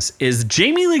Armas is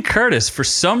Jamie Lee Curtis, for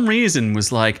some reason,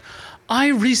 was like, I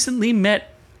recently met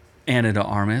Ana de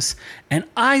Armas, and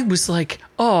I was like,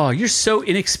 oh, you're so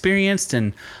inexperienced.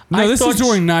 And no, this is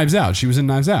during Knives Out. She was in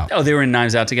Knives Out. Oh, they were in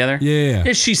Knives Out together?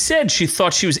 Yeah. She said she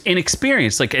thought she was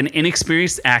inexperienced, like an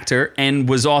inexperienced actor, and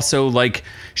was also like,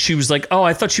 she was like, oh,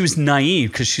 I thought she was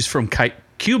naive because she's from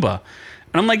Cuba.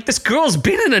 And I'm like, this girl's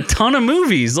been in a ton of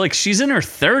movies. Like, she's in her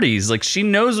 30s. Like, she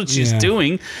knows what she's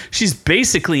doing. She's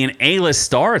basically an A-list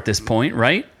star at this point,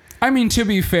 right? I mean, to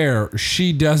be fair,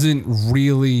 she doesn't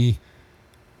really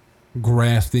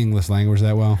grasp the English language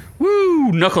that well.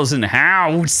 Woo! Knuckles in the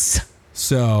house.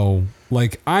 So,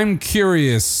 like, I'm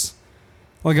curious.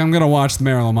 Like, I'm going to watch the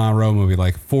Marilyn Monroe movie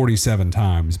like 47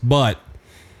 times. But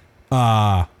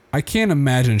I can't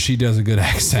imagine she does a good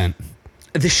accent.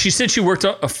 She said she worked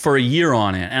for a year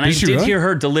on it, and I did hear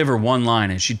her deliver one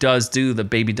line, and she does do the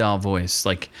baby doll voice.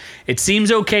 Like, it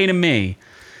seems okay to me.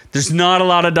 There's not a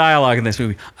lot of dialogue in this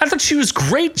movie. I thought she was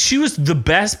great. She was the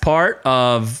best part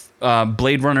of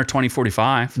Blade Runner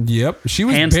 2045. Yep. She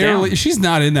was Hands barely... down. She's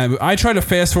not in that movie. I tried to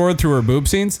fast forward through her boob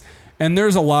scenes, and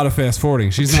there's a lot of fast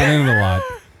forwarding. She's not in it a lot.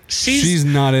 She's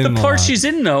not in it a lot. The part she's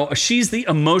in, though, she's the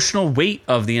emotional weight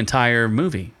of the entire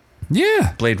movie.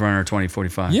 Yeah. Blade Runner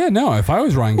 2045. Yeah, no. If I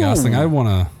was Ryan Gosling, I'd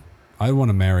want I want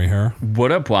to marry her.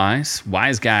 What up, Wise?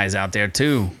 Wise guys out there,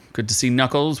 too. Good to see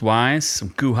Knuckles, Wise, some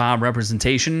Guha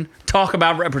representation. Talk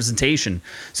about representation.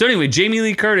 So anyway, Jamie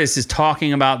Lee Curtis is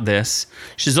talking about this.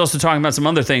 She's also talking about some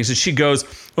other things. And she goes,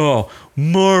 oh,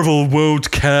 Marvel won't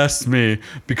cast me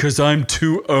because I'm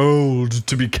too old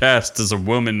to be cast as a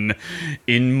woman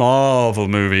in Marvel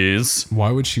movies.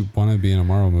 Why would she want to be in a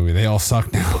Marvel movie? They all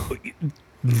suck now.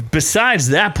 Besides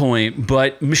that point,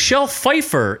 but Michelle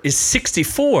Pfeiffer is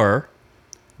 64.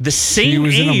 The same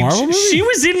was age. in a Marvel movie? She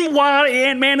was in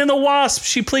Ant-Man and the Wasp.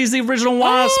 She plays the original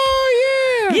Wasp.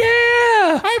 Oh, yeah.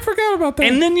 Yeah. I forgot about that.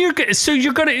 And then you're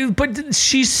gonna, but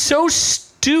she's so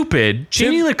stupid.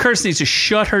 Jamie Lee Curtis needs to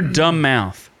shut her dumb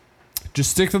mouth.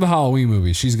 Just stick to the Halloween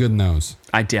movies. She's good in those.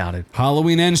 I doubt it.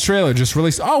 Halloween Ends trailer just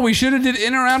released. Oh, we should have did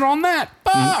in or out on that.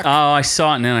 Fuck. Oh, I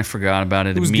saw it and then I forgot about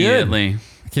it was immediately. good.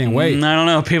 I can't wait. I don't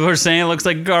know. People are saying it looks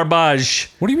like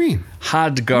garbage. What do you mean?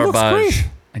 Hot garbage. great.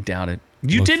 I doubt it.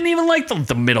 You didn't even like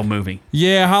the middle movie.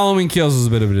 Yeah, Halloween Kills was a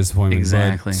bit of a disappointment.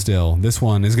 Exactly. But still, this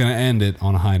one is going to end it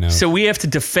on a high note. So we have to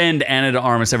defend Anna de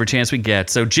Armas every chance we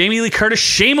get. So Jamie Lee Curtis,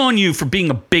 shame on you for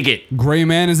being a bigot. Gray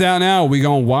Man is out now. We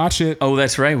going to watch it. Oh,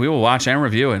 that's right. We will watch and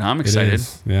review it. I'm excited. It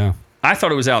is. Yeah. I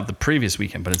thought it was out the previous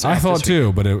weekend, but it's out I thought this week.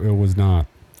 too, but it was not.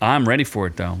 I'm ready for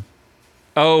it, though.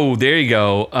 Oh, there you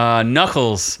go.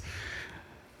 Knuckles.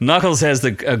 Knuckles has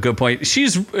a good point.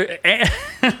 She's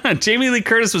Jamie Lee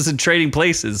Curtis was in Trading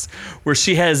Places, where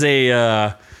she has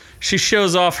she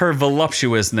shows off her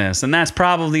voluptuousness, and that's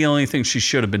probably the only thing she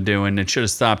should have been doing, and should have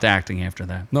stopped acting after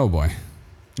that. No boy.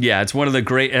 Yeah, it's one of the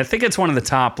great. I think it's one of the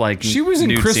top She was in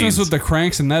nude Christmas scenes. with the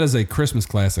Cranks, and that is a Christmas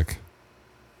classic.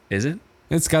 Is it?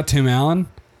 It's got Tim Allen.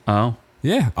 Oh,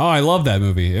 Yeah. Oh, I love that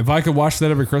movie. If I could watch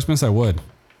that every Christmas, I would.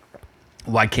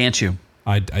 why can't you?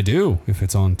 I do if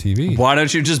it's on TV. Why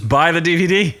don't you just buy the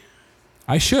DVD?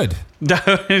 I should.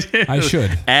 I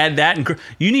should. Add that.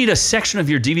 You need a section of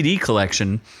your DVD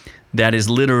collection that is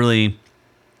literally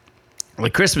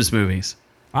like Christmas movies.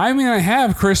 I mean, I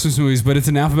have Christmas movies, but it's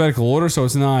in alphabetical order, so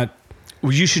it's not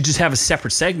Well, you should just have a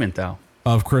separate segment, though.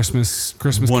 of Christmas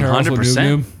carols with 100%.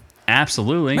 Noob Noob.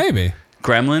 Absolutely. Maybe.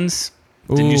 Gremlins.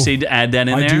 Didn't you Ooh. say to add that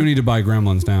in I there? do need to buy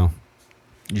Gremlins now.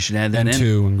 You should add that And in.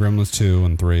 2, and Gremlins 2,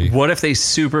 and 3. What if they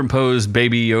superimpose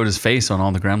Baby Yoda's face on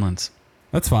all the Gremlins?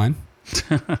 That's fine.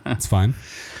 That's fine.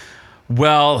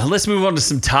 Well, let's move on to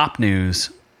some top news.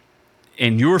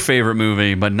 In your favorite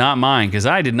movie, but not mine, because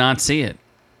I did not see it.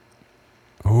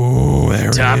 Oh, there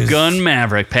it Top is. Gun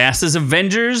Maverick passes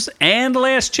Avengers and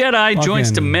Last Jedi, joins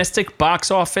Fucking- domestic box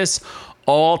office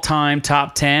all-time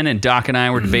top 10, and Doc and I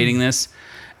were debating this,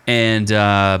 and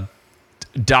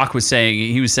Doc was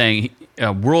saying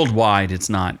worldwide it's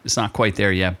not quite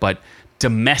there yet, but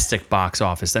domestic box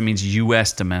office, that means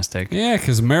U.S. domestic. Yeah,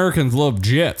 because Americans love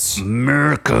jets.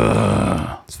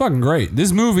 America. It's fucking great.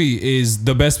 This movie is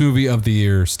the best movie of the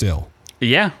year still.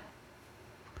 Yeah.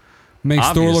 Makes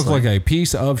Thor look Obviously. like a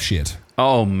piece of shit.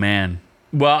 Oh, man.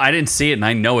 Well, I didn't see it, and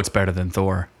I know it's better than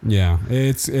Thor. Yeah,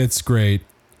 it's great.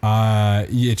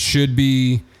 It should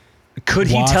be. Could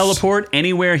he Watched- teleport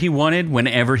anywhere he wanted,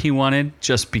 whenever he wanted,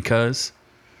 just because?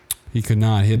 He could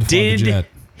not. He had to fly the Did jet.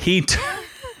 he?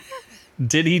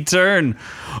 Did he turn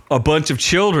a bunch of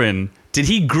children? Did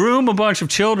he groom a bunch of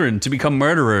children to become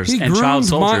murderers He and child groomed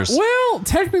soldiers? well,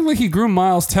 technically, he groomed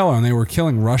Miles Teller, and they were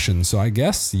killing Russians. So I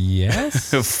guess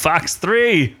yes. Fox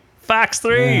 3. Fox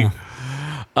 3. Yeah.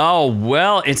 Oh,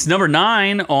 well, it's number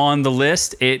 9 on the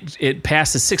list. It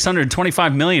passed the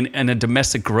 625 million in a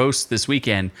domestic gross this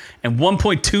weekend and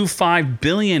 1.25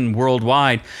 billion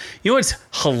worldwide. You know what's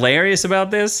hilarious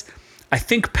about this? I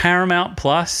think Paramount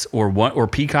Plus or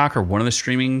Peacock or one of the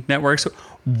streaming networks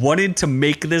wanted to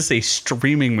make this a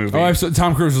streaming movie. Oh,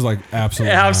 Tom Cruise was like,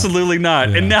 absolutely. not. Absolutely not.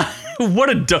 Yeah. And now,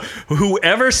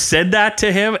 whoever said that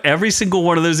to him, every single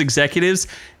one of those executives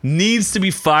needs to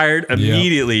be fired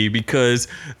immediately because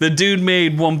the dude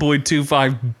made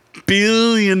 $1.25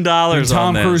 billion And on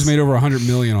Tom this. Cruise made over $100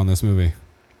 million on this movie.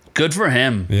 Good for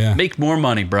him. Yeah. Make more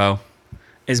money, bro.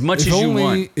 As much as you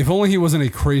want. If only he wasn't a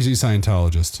crazy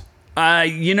Scientologist.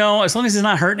 As long as he's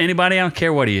not hurting anybody, I don't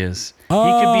care what he is. He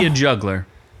could be a juggler.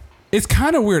 It's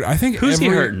kind of weird. I think Who's he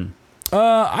hurting?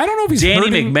 I don't know if he's Danny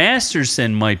hurting.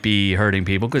 McMasterson might be hurting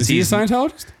people because Is he a he's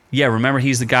Scientologist? yeah. Remember,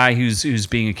 he's the guy who's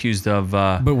being accused of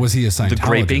But was he a Scientologist? the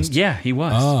graping. Yeah, he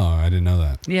was. Oh, I didn't know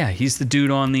that. Yeah, he's the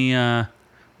dude on the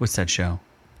what's that show?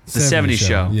 The 70s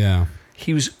show. Yeah.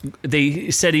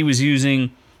 They said he was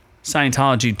using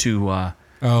Scientology to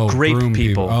grape groom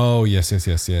people. Oh, yes.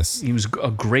 He was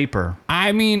a graper.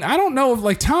 I mean, I don't know if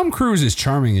like Tom Cruise is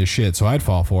charming as shit, so I'd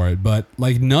fall for it. But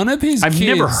like none of his I've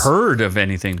kids, never heard of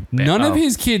anything. None of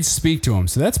his kids speak to him,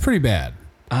 so that's pretty bad.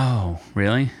 Oh,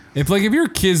 really? If your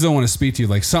kids don't want to speak to you,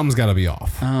 like something's got to be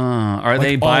off. Are they all of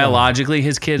them. biologically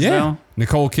his kids, Yeah. though?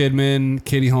 Nicole Kidman,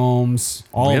 Katie Holmes,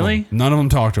 all Really? of them. None of them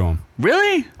talk to him.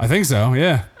 Really? I think so,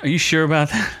 yeah. Are you sure about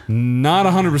that? Not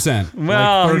 100%.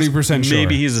 Well, like 30% sure.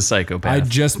 Maybe he's a psychopath. I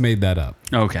just made that up.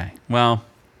 Okay. Well,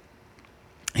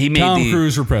 he made Tom the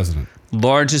Cruise for president.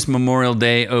 largest Memorial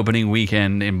Day opening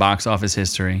weekend in box office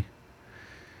history.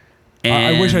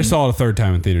 I wish I And- saw it a third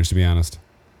time in theaters, to be honest.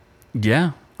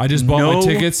 Yeah. I just bought No- my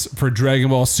tickets for Dragon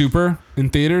Ball Super in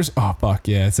theaters. Oh, fuck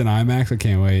yeah. It's in IMAX. I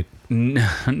can't wait. No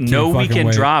fucking weekend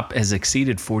wait. drop has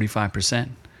exceeded 45%.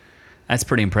 That's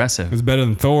pretty impressive. It's better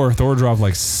than Thor. Thor dropped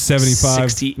like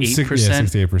 75. 68%?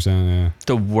 68%, yeah.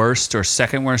 The worst or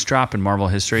second worst drop in Marvel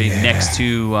history, next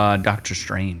to Doctor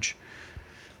Strange.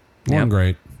 Wasn't Yep.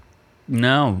 great.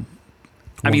 No.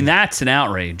 I mean, that's an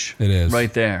outrage. It is.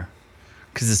 Right there.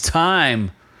 Because it's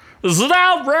time. It's an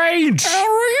outrage.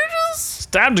 Outrageous. It's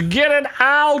time to get an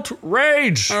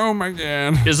outrage. Oh, my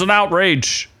God. It's an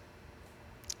outrage.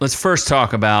 Let's first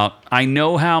talk about, I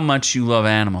know how much you love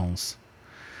animals,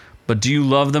 but do you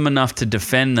love them enough to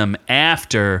defend them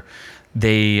after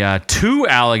two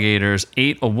alligators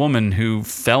ate a woman who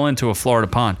fell into a Florida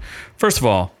pond? First of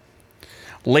all,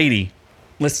 lady,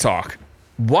 let's talk.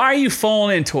 Why are you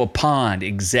falling into a pond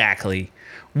exactly?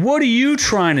 What are you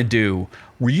trying to do?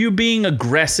 Were you being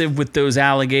aggressive with those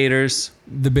alligators?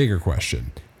 The bigger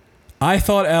question. I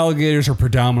thought alligators are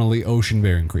predominantly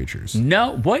ocean-bearing creatures.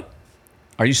 No. What?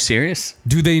 Are you serious?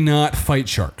 Do they not fight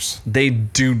sharks? They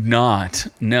do not.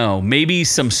 No. Maybe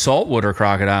some saltwater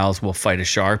crocodiles will fight a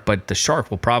shark, but the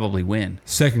shark will probably win.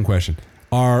 Second question.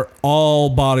 Are all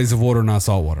bodies of water not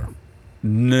saltwater?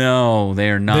 No,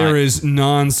 they are not. There is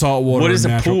non-saltwater. What is a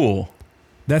natural- pool?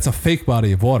 That's a fake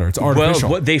body of water. It's artificial.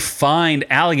 Well, they find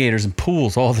alligators in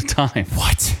pools all the time.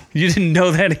 What? You didn't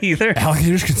know that either?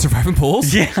 Alligators can survive in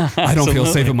pools? Yeah, I don't feel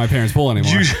safe in my parents' pool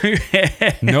anymore.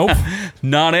 Nope.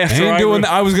 Not after Ain't I doing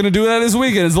that. I was going to do that this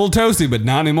weekend. It's a little toasty, but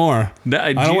not anymore.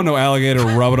 I don't want no alligator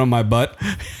rubbing on my butt.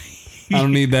 I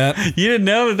don't need that. You didn't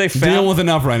know that they found. Dealing with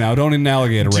enough right now. Don't need an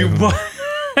alligator raping me.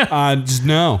 Just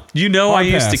no. You know, I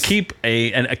used to pass. keep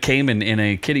a caiman in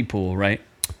a kiddie pool, right?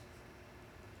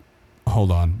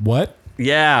 Hold on. What?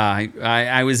 Yeah,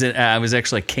 I was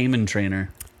actually a caiman trainer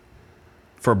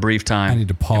for a brief time. I need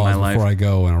to pause in my life. before I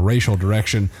go in a racial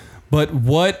direction. But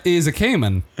what is a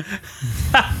caiman?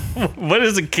 What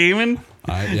is a caiman?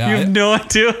 You I have no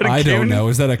idea what a I caiman don't know.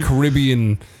 Is that a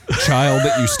Caribbean child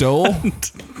that you stole?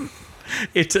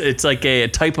 It's like a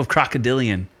type of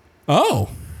crocodilian. Oh,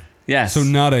 Yes. so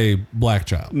not a black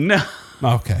child. No.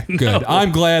 Okay, good.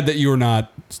 I'm glad that you're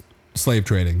not slave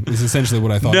trading. Is essentially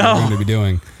what I thought you were No. going to be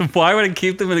doing. Why would I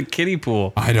keep them in a kiddie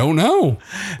pool? I don't know.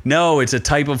 No, it's a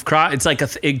type of It's like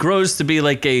it grows to be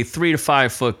like a 3 to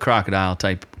 5 foot crocodile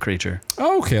type creature.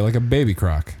 Okay, like a baby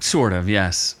croc. Sort of,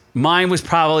 yes. Mine was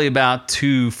probably about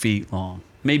 2 feet long,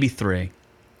 maybe 3. It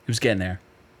was getting there.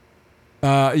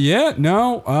 Yeah,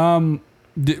 no.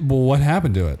 Well, what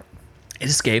happened to it? It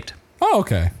escaped. Oh,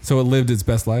 okay. So it lived its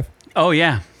best life. Oh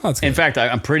yeah. That's In good. fact,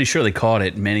 I'm pretty sure they caught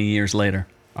it many years later.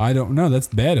 I don't know. That's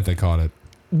bad if they caught it.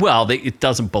 Well, it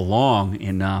doesn't belong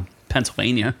in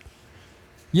Pennsylvania.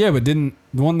 Yeah, but didn't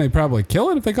they probably kill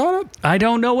it if they caught it? I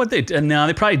don't know what they. No,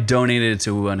 they probably donated it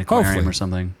to an aquarium Hopefully. or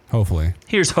something. Hopefully.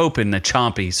 Here's hoping that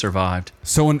Chompy survived.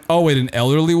 So an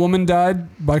elderly woman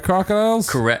died by crocodiles?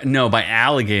 Correct. No, by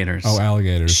alligators. Oh,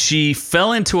 alligators. She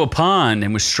fell into a pond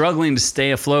and was struggling to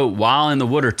stay afloat while in the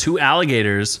water. 2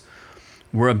 alligators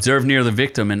were observed near the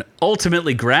victim and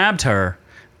ultimately grabbed her.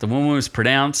 The woman was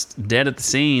pronounced dead at the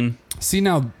scene. See,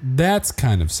 now that's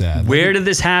kind of sad. Where did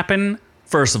this happen?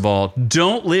 First of all,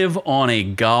 don't live on a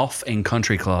golf and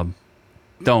country club.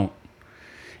 Don't.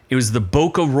 It was the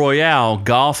Boca Royale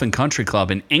Golf and Country Club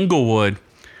in Inglewood,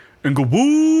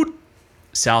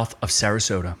 south of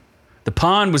Sarasota. The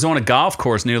pond was on a golf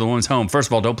course near the woman's home. First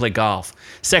of all, don't play golf.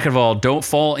 Second of all, don't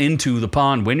fall into the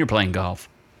pond when you're playing golf.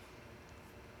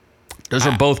 Those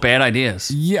are both bad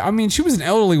ideas. Yeah, I mean, she was an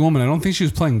elderly woman. I don't think she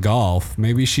was playing golf.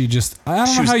 Maybe she just... I don't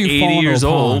She know was how you 80 fall into years a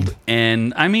pond. old,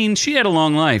 and I mean, she had a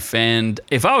long life. And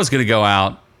if I was going to go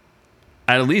out,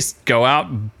 I'd at least go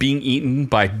out being eaten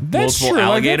by That's multiple true. Like,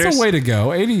 alligators. that's a way to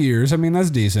go. 80 years. I mean, that's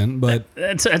decent, but...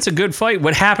 That's a good fight.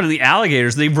 What happened to the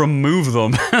alligators? They removed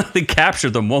them. They captured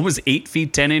them. One was 8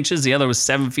 feet 10 inches. The other was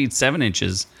 7 feet 7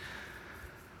 inches.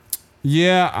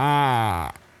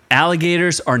 Yeah,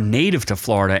 Alligators are native to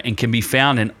Florida and can be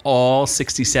found in all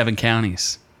 67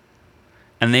 counties.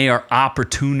 And they are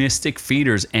opportunistic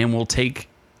feeders and will take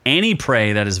any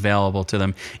prey that is available to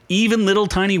them, even little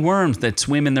tiny worms that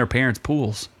swim in their parents'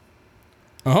 pools.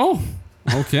 Oh,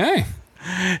 okay.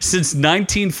 Since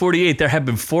 1948, there have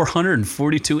been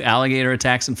 442 alligator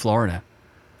attacks in Florida.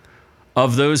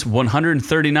 Of those,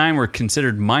 139 were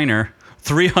considered minor,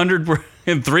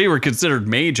 303 were considered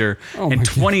major, and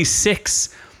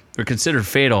 26 were considered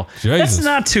fatal. Jesus. That's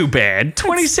not too bad.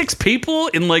 26 people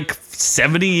in like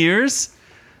 70 years?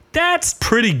 That's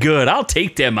pretty good. I'll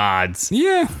take them odds.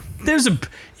 Yeah.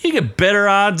 You get better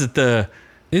odds at the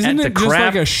Isn't it just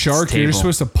like a shark? table. You're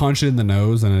supposed to punch it in the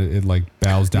nose and it like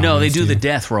bows down. No, they against do the you?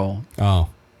 death roll. Oh,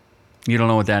 You don't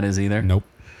know what that is either? nope.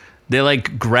 They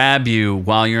like grab you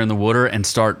while you're in the water and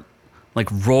start like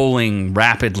rolling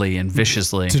rapidly and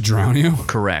viciously. To drown you?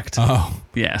 Correct. Oh.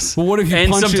 Yes. Well, what if you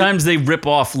And punch sometimes they rip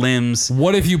off limbs.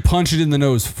 What if you punch it in the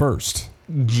nose first?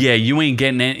 Yeah, you ain't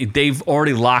getting it. They've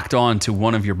already locked on to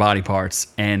one of your body parts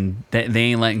and they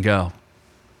ain't letting go.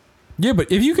 Yeah, but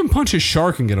if you can punch a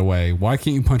shark and get away, why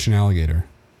can't you punch an alligator?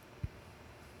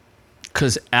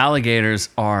 Because alligators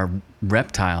are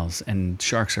reptiles and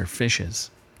sharks are fishes.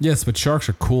 Yes, but sharks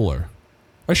are cooler.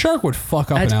 A shark would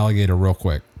fuck up an alligator real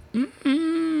quick.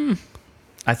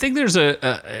 I think there's a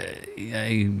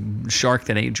shark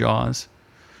that ate Jaws,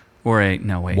 or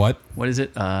What? What is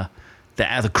it?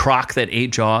 The croc that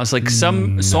ate Jaws. Like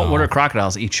some saltwater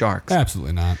crocodiles eat sharks.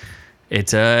 Absolutely not.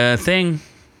 It's a thing,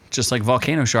 just like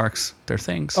volcano sharks. They're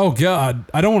things. Oh God,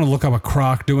 I don't want to look up a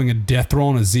croc doing a death roll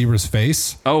on a zebra's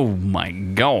face. Oh my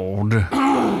God.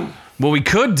 What we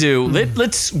could do,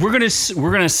 we're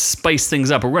gonna spice things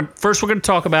up. First we're gonna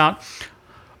talk about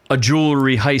a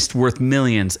jewelry heist worth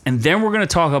millions, and then we're gonna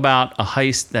talk about a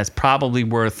heist that's probably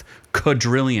worth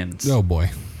quadrillions. Oh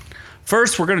boy.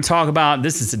 First, we're gonna talk about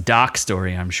this is a Doc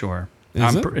story. I'm sure. Is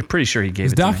I'm it? pretty sure he gave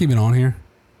Has it to Doc me. even on here?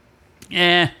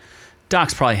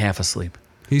 Doc's probably half asleep.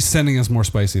 He's sending us more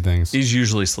spicy things. He's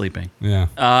usually sleeping.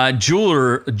 Yeah.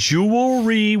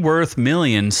 Jewelry worth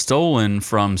millions stolen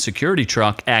from security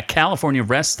truck at California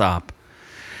rest stop.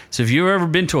 So, if you've ever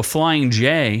been to a Flying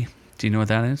J, do you know what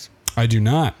that is? I do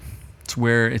not.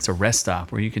 It's a rest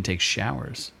stop where you can take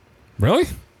showers. Really?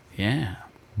 Yeah.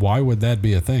 Why would that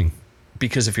be a thing?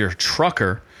 Because if you're a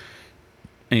trucker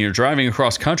and you're driving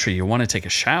across country, you want to take a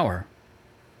shower.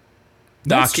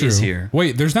 That's Doc is true. here.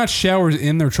 Wait, there's not showers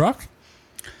in their truck?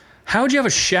 How would you have a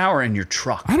shower in your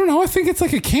truck? I don't know. I think it's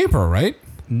like a camper, right?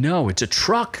 No, it's a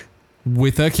truck.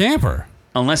 With a camper.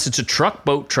 Unless it's a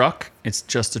boat truck, it's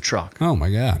just a truck. Oh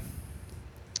my God.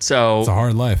 So It's a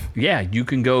hard life. yeah, you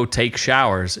can go take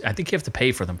showers. I think you have to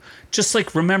pay for them. Just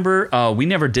like, remember, we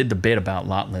never did the bit about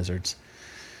lot lizards.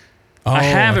 Oh, I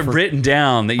have it written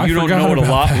down that you don't know what a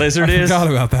lot lizard I is. forgot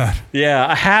about that. Yeah,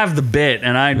 I have the bit,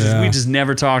 and Yeah. we just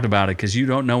never talked about it because you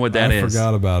don't know what that I is.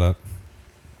 forgot about it.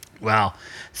 Wow.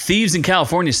 Thieves in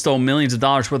California stole millions of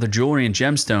dollars worth of jewelry and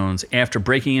gemstones after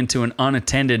breaking into an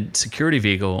unattended security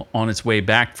vehicle on its way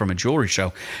back from a jewelry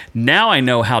show. Now I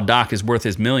know how Doc is worth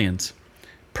his millions,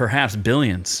 perhaps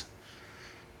billions.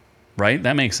 Right?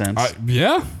 That makes sense.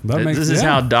 Yeah, that makes sense. This is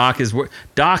how Doc is.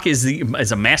 Doc is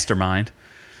a mastermind.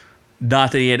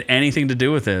 Not that he had anything to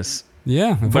do with this.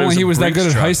 Yeah, if But it only was he a was that good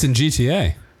at Brinks truck. heisting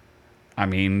GTA. I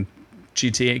mean,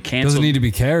 GTA Doesn't canceled. need to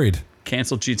be carried.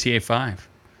 Canceled GTA 5.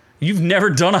 You've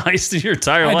never done a heist in your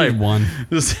entire I life. did one.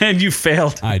 And you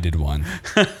failed. I did one.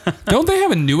 Don't they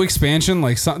have a new expansion?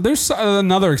 Like there's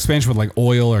another expansion with like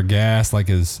oil or gas. Like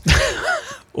is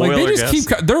like Oil they or just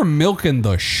gas? they're milking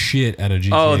the shit out of GTA.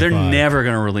 Oh, they're 5. never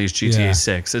going to release GTA Yeah.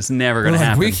 6. It's never They're going to like,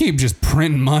 happen. we keep just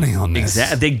printing money on this.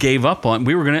 Exactly. They gave up on.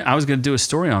 I was going to do a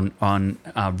story on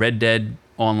Red Dead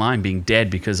Online being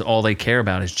dead because all they care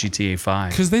about is GTA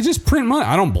 5. Because they just print money.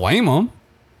 I don't blame them.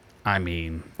 I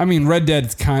mean, Red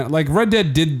Dead's kind of like Red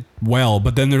Dead did well,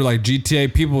 but then they're like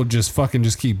GTA people just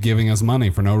keep giving us money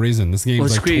for no reason. This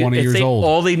game's like 20 years old.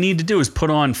 All they need to do is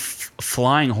put on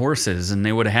flying horses, and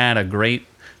they would have had a great.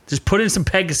 Just put in some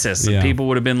Pegasus, and Yeah. people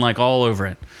would have been like all over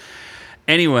it.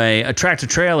 Anyway, a tractor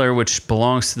trailer, which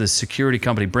belongs to the security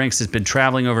company Brinks, has been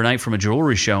traveling overnight from a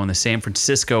jewelry show in the San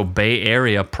Francisco Bay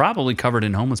Area, probably covered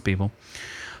in homeless people,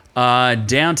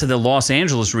 down to the Los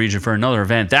Angeles region for another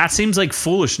event. That seems like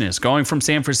foolishness, going from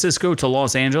San Francisco to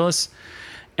Los Angeles.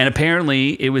 And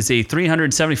apparently, it was a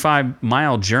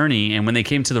 375-mile journey. And when they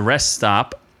came to the rest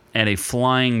stop at a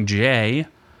Flying J, it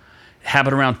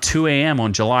happened around 2 a.m.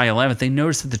 on July 11th, they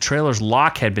noticed that the trailer's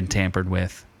lock had been tampered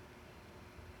with.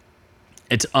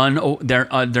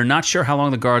 They're not sure how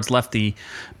long the guards left the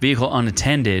vehicle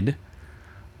unattended,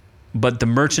 but the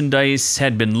merchandise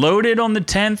had been loaded on the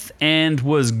 10th and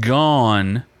was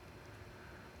gone.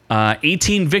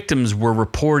 18 victims were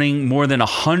reporting more than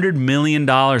 $100 million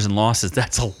in losses.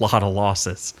 That's a lot of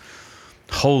losses.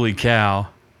 Holy cow.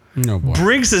 No boy.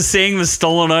 Brinks is saying the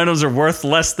stolen items are worth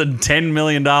less than $10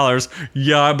 million.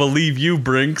 Yeah, I believe you,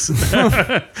 Brinks. Look,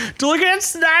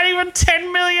 it's not even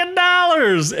 $10 million.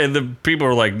 And the people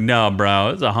are like, no, bro,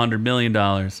 it's $100 million.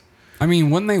 I mean,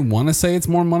 wouldn't they want to say it's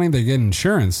more money? They get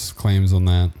insurance claims on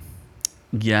that.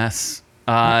 Yes.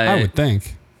 I would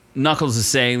think. Knuckles is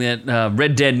saying that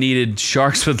Red Dead needed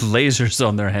sharks with lasers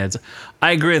on their heads.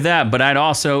 I agree with that, but I'd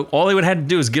also, all they would have had to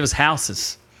do is give us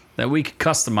houses that we could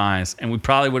customize, and we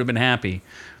probably would have been happy.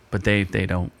 But they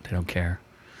don't care.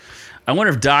 I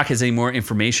wonder if Doc has any more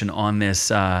information on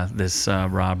this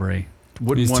robbery.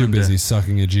 Wouldn't He's want too him busy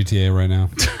sucking a GTA right now.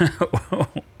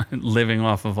 living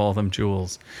off of all them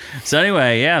jewels. So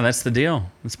anyway, yeah, that's the deal.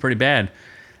 It's pretty bad.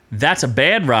 That's a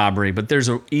bad robbery, but there's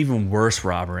an even worse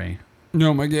robbery.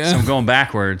 Oh my God. So I'm going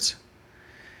backwards.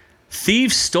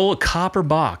 Thieves stole a copper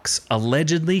box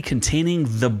allegedly containing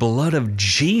the blood of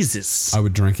Jesus. I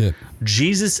would drink it.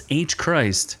 Jesus H.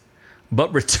 Christ,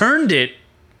 but returned it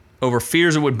over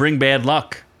fears it would bring bad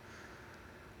luck.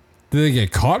 Did they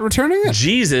get caught returning it?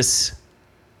 Jesus,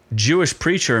 Jewish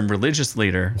preacher and religious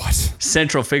leader, What?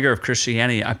 central figure of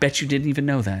Christianity. I bet you didn't even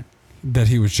know that. That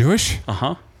he was Jewish?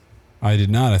 Uh-huh. I did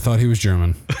not. I thought he was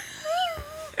German.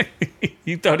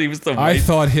 You thought he was the white, I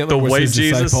thought Hitler the was white his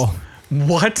Jesus? disciple.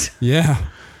 What? Yeah.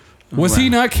 Was he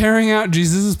Wow. not carrying out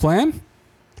Jesus' plan?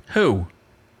 Who?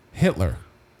 Hitler.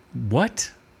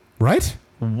 What? Right?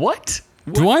 What?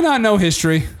 Do I not know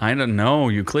history? I don't know.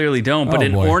 You clearly don't. But Oh,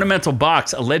 an boy. ornamental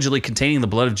box allegedly containing the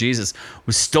blood of Jesus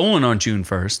was stolen on June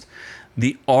 1st.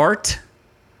 The art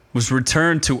was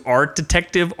returned to art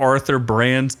detective Arthur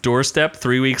Brand's doorstep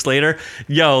 3 weeks later.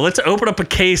 Yo, let's open up a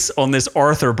case on this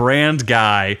Arthur Brand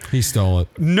guy. He stole it.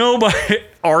 Nobody,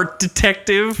 art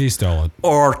detective, He stole it.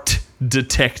 art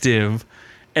detective.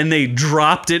 And they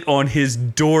dropped it on his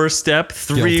doorstep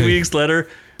 3 Guilty. weeks later.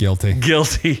 Guilty.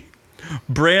 Guilty.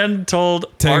 Brand told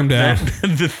Take him Art down.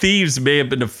 that the thieves may have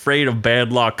been afraid of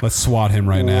bad luck. Let's swat him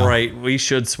right now. Right, we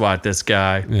should swat this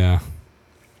guy. Yeah.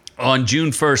 On June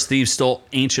 1st, thieves stole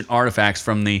ancient artifacts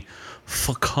from the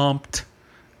Faucombe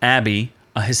Abbey,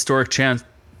 a historic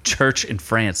church in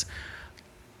France.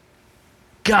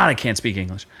 God, I can't speak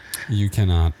English. You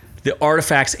cannot. The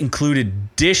artifacts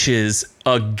included dishes,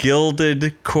 a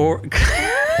gilded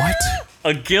What?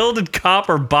 a gilded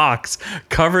copper box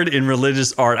covered in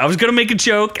religious art. I was going to make a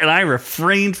joke, and I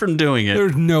refrained from doing it.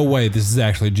 There's no way this is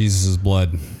actually Jesus'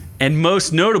 blood. And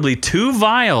most notably, 2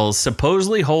 vials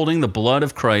supposedly holding the blood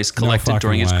of Christ collected fucking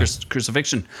during his way.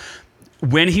 crucifixion.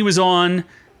 When he was on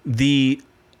the,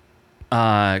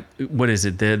 what is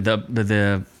it,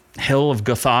 the hill of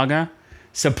Gothaga,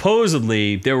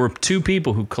 supposedly there were 2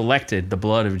 people who collected the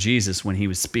blood of Jesus when he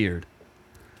was speared.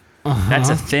 That's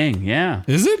a thing, yeah.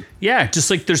 Is it? Yeah, just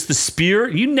like there's the spear.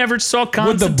 You never saw Would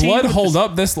Constantine. the blood with hold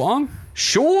up this long?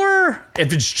 Sure.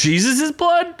 If it's Jesus'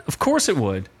 blood, of course it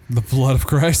would. The blood of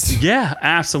Christ? Yeah,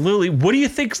 absolutely. What do you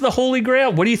think's the Holy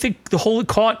Grail? What do you think the Holy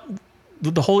caught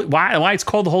the Holy? Why it's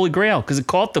called the Holy Grail? Because it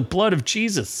caught the blood of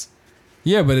Jesus.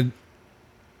 Yeah, but it...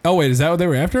 Oh, wait, is that what they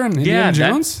were after in Indiana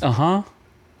Jones?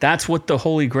 That's what the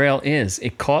Holy Grail is.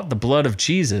 It caught the blood of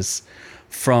Jesus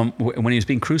from when he was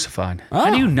being crucified. How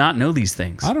do Oh. you not know these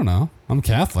things? I don't know. I'm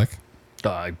Catholic.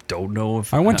 I don't know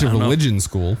if I went to don't know. religion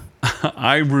school.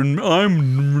 I'm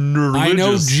religious. I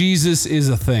know Jesus is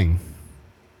a thing.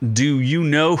 Do you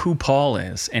know who Paul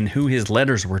is and who his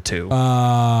letters were to?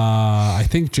 I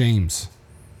think James.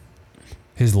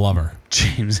 His lover.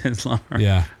 James is lover.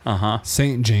 Yeah. Uh-huh.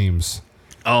 Saint James.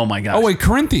 Oh my gosh. Oh, wait,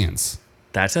 Corinthians.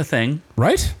 That's a thing.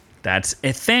 Right? That's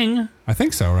a thing. I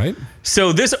think so, right?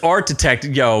 So this art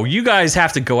detective, yo, you guys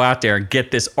have to go out there and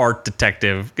get this art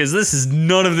detective because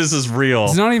none of this is real.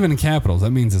 It's not even in capitals.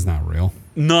 That means it's not real.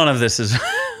 None of this is.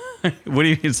 What do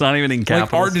you mean? It's not even in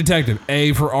capitals. Like art detective.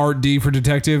 A for art, D for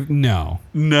detective. No.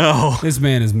 No. This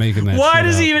man is making that Why shit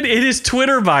does up. he even in his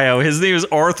Twitter bio? His name is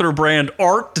Arthur Brand,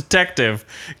 art detective.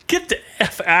 Get the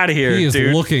f out of here, He is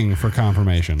dude. looking for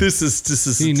confirmation. This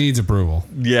is He needs approval.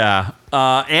 yeah.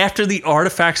 After the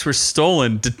artifacts were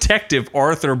stolen, Detective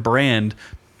Arthur Brand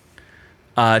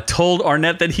told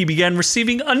Arnett that he began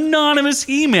receiving anonymous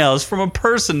emails from a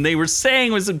person they were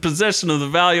saying was in possession of the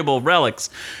valuable relics.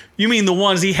 You mean the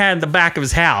ones he had in the back of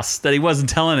his house that he wasn't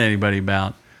telling anybody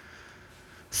about?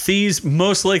 Thieves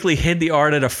most likely hid the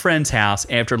art at a friend's house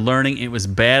after learning it was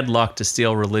bad luck to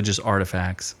steal religious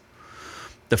artifacts.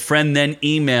 The friend then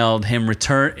emailed him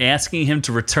asking him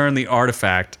to return the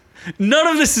artifact. None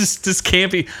of this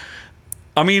can't be.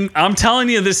 I mean, I'm telling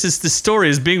you, this story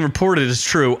is being reported as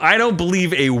true. I don't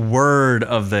believe a word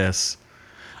of this.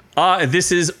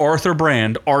 This is Arthur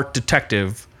Brand, art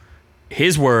detective.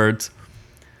 His words.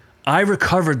 I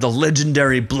recovered the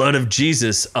legendary blood of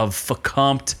Jesus of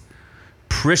Facomte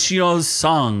Precious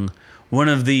Sang, one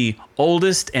of the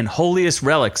oldest and holiest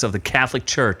relics of the Catholic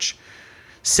Church,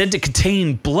 said to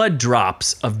contain blood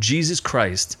drops of Jesus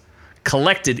Christ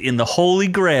collected in the Holy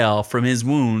Grail from his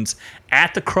wounds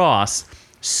at the cross,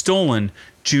 stolen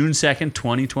June 2nd,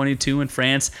 2022 in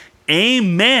France.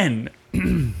 Amen.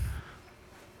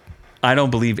 I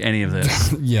don't believe any of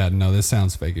this. Yeah, no, this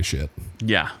sounds fake as shit.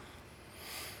 Yeah.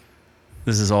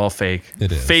 This is all fake.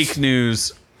 It is. Fake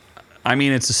news. I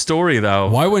mean, it's a story, though.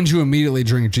 Why wouldn't you immediately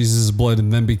drink Jesus' blood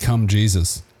and then become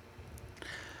Jesus?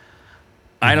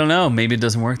 I don't know. Maybe it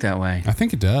doesn't work that way. I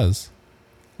think it does.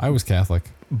 I was Catholic.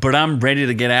 But I'm ready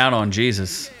to get out on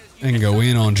Jesus. And go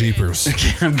in on Jeepers.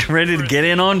 I'm ready to get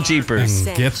in on Jeepers.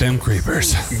 And get them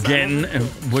creepers. Getting,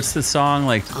 what's the song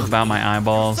like about my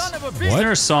eyeballs? Is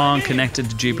there a song connected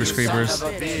to Jeepers Creepers?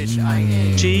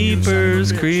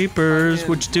 Jeepers Creepers,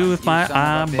 what you do with my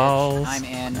eyeballs?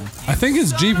 I think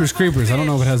it's Jeepers Creepers. I don't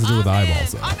know if it has to do with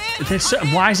eyeballs,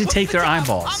 though. Why does he take their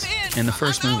eyeballs in the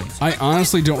first movie? I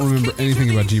honestly don't remember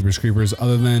anything about Jeepers Creepers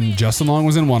other than Justin Long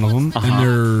was in one of them, and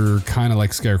they're kind of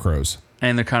like scarecrows.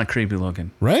 And they're kind of creepy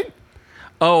looking. Right?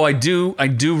 Oh, I do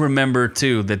remember,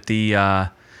 too, that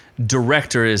the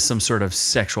director is some sort of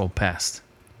sexual pest.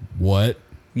 What?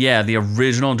 Yeah, the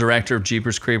original director of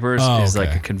Jeepers Creepers is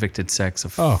like a convicted sex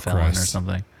felon or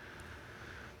something.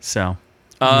 So,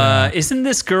 isn't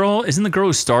the girl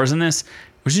who stars in this,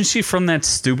 wasn't she from that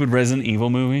stupid Resident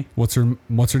Evil movie? What's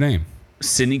her name?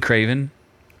 Sidney Craven.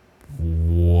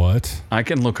 What? I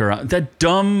can look her up. That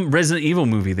dumb Resident Evil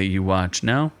movie that you watch,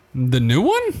 no? The new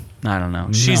one? I don't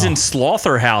know. She's in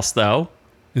Slaughterhouse, though.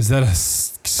 Is that a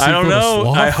sequel I don't know. to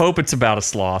Sloth? I hope it's about a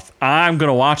sloth. I'm going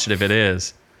to watch it if it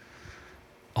is.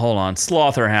 Hold on.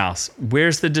 Slaughterhouse.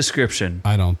 Where's the description?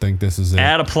 I don't think this is it.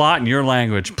 Add a plot in your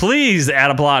language. Please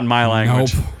add a plot in my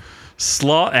language.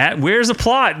 Nope. Where's a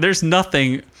plot? There's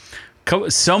nothing.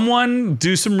 Someone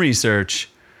do some research.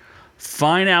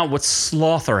 Find out what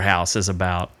Slaughterhouse is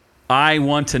about. I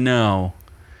want to know.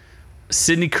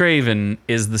 Sidney Craven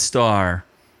is the star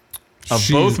of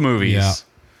both movies. Yeah.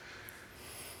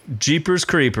 Jeepers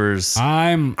Creepers.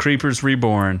 Creepers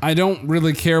Reborn. I don't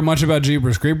really care much about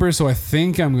Jeepers Creepers, so I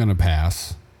think I'm gonna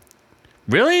pass.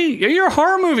 Really? You're a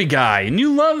horror movie guy, and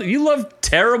you love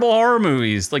terrible horror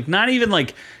movies. Like not even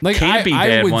like campy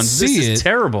bad ones. This is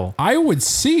terrible. I would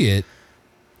see it,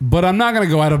 but I'm not gonna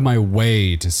go out of my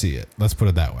way to see it. Let's put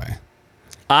it that way.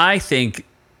 I think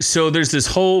so. There's this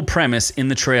whole premise in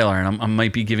the trailer, and I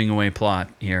might be giving away plot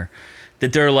here,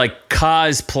 that they're like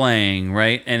cosplaying,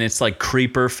 right? And it's like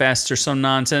Creeper Fest or some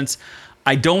nonsense.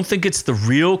 I don't think it's the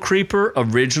real Creeper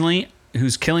originally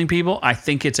who's killing people. I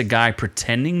think it's a guy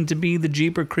pretending to be the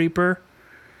Jeeper Creeper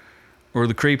or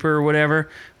the Creeper or whatever.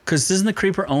 Because doesn't the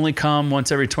Creeper only come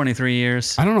once every 23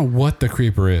 years? I don't know what the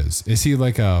Creeper is. Is he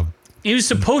like a... He was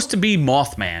supposed to be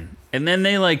Mothman, and then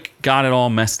they like got it all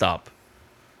messed up.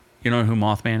 You know who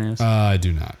Mothman is? I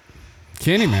do not.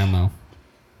 Candyman, though.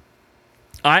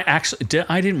 I actually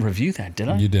I didn't review that, did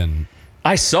I? You didn't.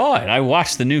 I saw it. I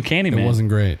watched the new Candyman. It wasn't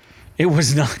great. It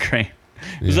was not great.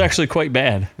 It was actually quite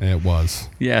bad. It was.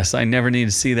 Yes, I never need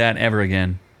to see that ever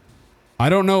again. I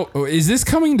don't know. Is this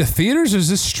coming to theaters or is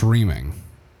this streaming?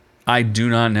 I do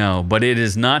not know, but it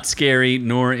is not scary,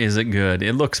 nor is it good.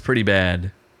 It looks pretty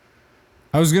bad.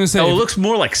 I was going to say... Oh, it looks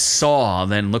more like Saw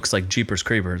than looks like Jeepers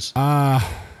Creepers.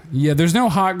 Yeah, there's no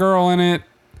hot girl in it.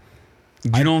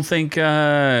 You don't think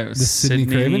the Sidney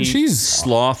Craven? She's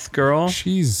sloth girl.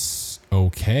 She's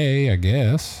okay, I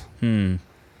guess.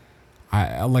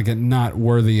 I like it. Not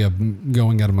worthy of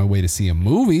going out of my way to see a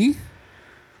movie.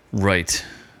 Right.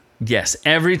 Yes.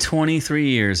 Every 23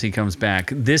 years he comes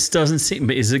back. This doesn't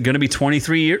seem. Is it going to be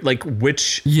 23 years? Like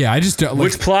which? Yeah, I just don't. Like,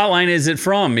 which plot line is it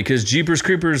from? Because Jeepers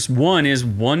Creepers 1 is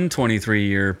one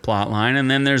 23-year plot line,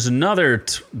 and then there's another.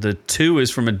 The 2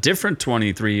 is from a different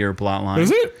 23-year plot line.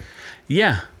 Is it?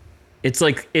 Yeah, it's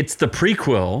like it's the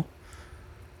prequel,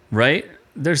 right?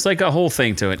 There's like a whole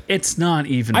thing to it. It's not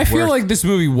even. I feel like this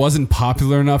movie wasn't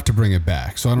popular enough to bring it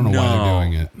back, so I don't know why they're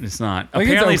doing it. It's not. Like,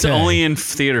 Apparently, it's it's only in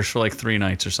theaters for like 3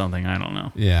 nights or something. I don't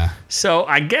know. Yeah. So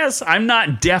I guess I'm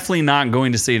definitely not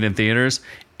going to see it in theaters.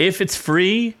 If it's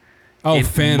free,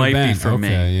 it might be for me.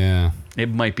 Yeah. It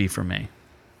might be for me.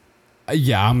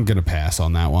 Yeah, I'm gonna pass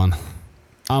on that one.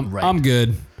 I'm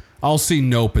good. I'll see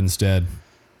Nope instead.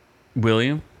 Will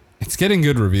you? It's getting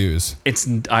good reviews.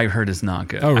 I heard it's not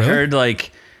good. Oh, really? I heard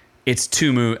like it's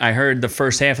I heard the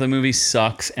first half of the movie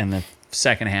sucks and the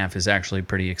second half is actually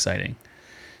pretty exciting.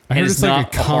 I heard it's it's not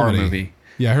like a horror comedy. movie.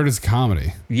 Yeah, I heard it's a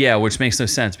comedy. Yeah, which makes no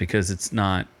sense because it's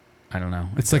not I don't know.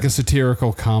 It's like a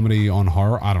satirical comedy on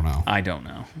horror. I don't know. I don't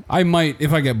know. I might,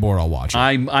 if I get bored, I'll watch it.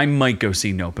 I might go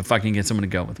see Nope if I can get someone to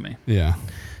go with me. Yeah.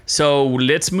 So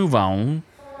let's move on.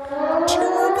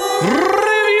 Reviews.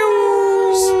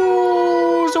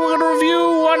 So we're gonna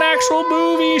review an actual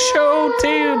movie, show,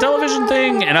 television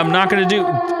thing, and I'm not gonna do.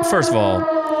 First of all,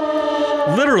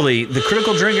 literally, the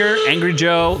Critical Drinker, Angry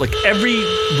Joe, like every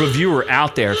reviewer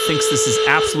out there thinks this is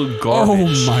absolute garbage.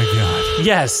 Oh my God.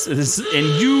 Yes, and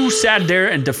you sat there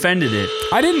and defended it.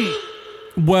 I didn't.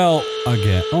 Well,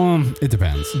 again, it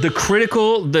depends. The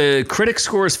critic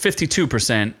score is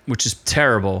 52%, which is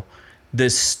terrible.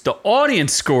 The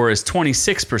audience score is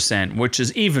 26%, which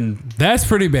is even That's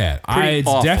pretty bad. It's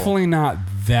awful. definitely not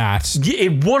that.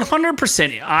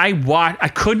 100%. I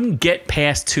couldn't get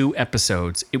past 2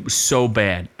 episodes. It was so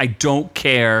bad. I don't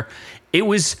care. It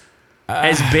was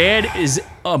as bad as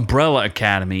Umbrella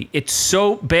Academy. It's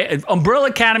so bad. Umbrella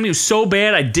Academy was so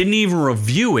bad I didn't even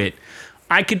review it.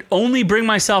 I could only bring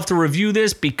myself to review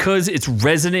this because it's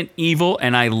Resident Evil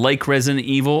and I like Resident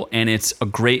Evil and it's a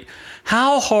great...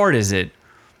 How hard is it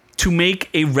to make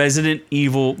a Resident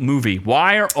Evil movie?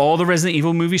 Why are all the Resident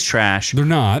Evil movies trash? They're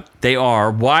not. They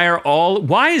are.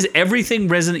 Why is everything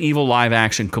Resident Evil live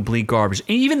action complete garbage? And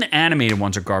even the animated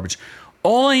ones are garbage.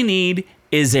 All I need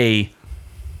is a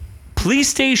police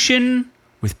station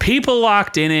with people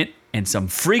locked in it and some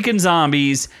freaking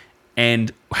zombies.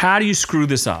 And how do you screw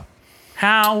this up?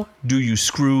 How do you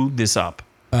screw this up?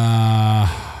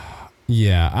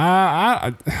 Yeah,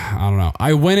 I don't know.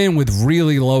 I went in with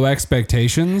really low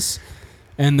expectations,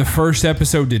 and the first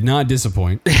episode did not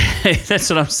disappoint. That's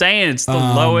what I'm saying. It's the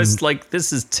lowest. Like,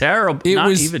 this is terrible.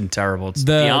 Not even terrible. It's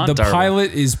beyond the terrible.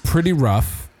 pilot is pretty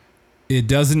rough. It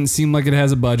doesn't seem like it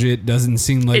has a budget. Doesn't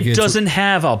seem like it doesn't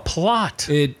have a plot.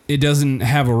 It doesn't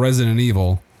have a Resident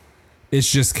Evil. It's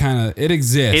just kind of it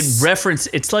exists.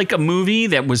 It's like a movie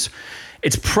that was.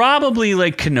 It's probably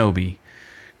like Kenobi.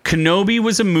 Kenobi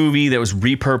was a movie that was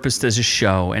repurposed as a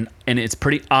show, and it's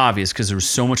pretty obvious because there was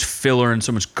so much filler and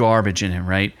so much garbage in it,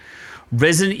 right?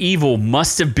 Resident Evil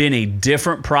must have been a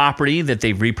different property that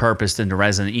they repurposed into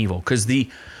Resident Evil because the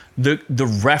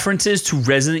references to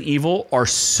Resident Evil are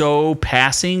so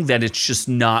passing that it's just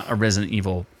not a Resident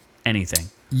Evil anything.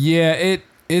 Yeah,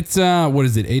 it's what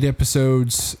is it? 8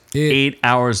 episodes. 8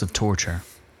 hours of torture.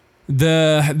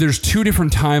 There's 2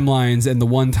 different timelines, and the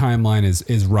one timeline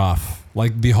is rough.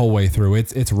 Like the whole way through,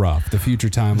 it's rough. The future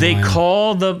timeline. They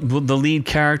call the lead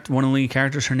character, one of the lead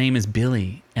characters, her name is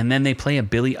Billie, and then they play a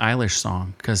Billie Eilish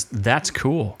song because that's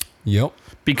cool. Yep.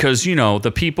 Because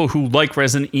the people who like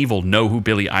Resident Evil know who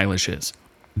Billie Eilish is.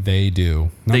 They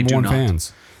do. They do Number 1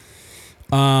 not.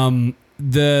 fans.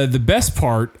 The best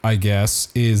part, I guess,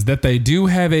 is that they do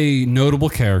have a notable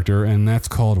character, and that's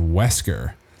called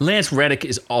Wesker. Lance Reddick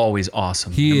is always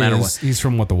awesome. He no matter is. what. He's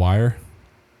from The Wire.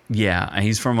 Yeah,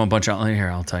 he's from a bunch of... Here,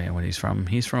 I'll tell you what he's from.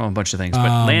 He's from a bunch of things.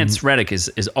 But Lance Reddick is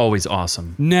always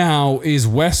awesome. Now, is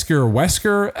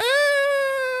Wesker?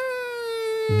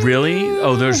 Really?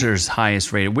 Oh, those are his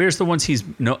highest rated. Where's the ones he's...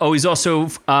 No. Oh, he's also...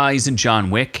 he's in John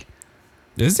Wick.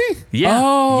 Is he? Yeah.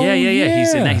 Oh, yeah.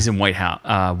 yeah. He's in White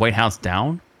House. White House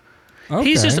Down. Okay.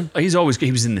 He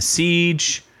was in The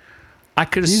Siege.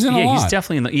 He's in a lot. He's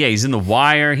definitely in he's in The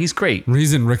Wire. He's great.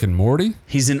 He's in Rick and Morty.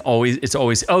 He's in It's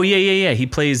Always. Oh, yeah. He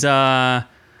plays, oh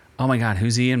my God,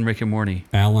 who's he in Rick and Morty?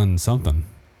 Alan something.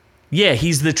 Yeah,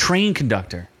 he's the train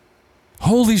conductor.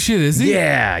 Holy shit, is he?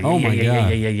 Yeah. Oh my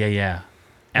God. Yeah.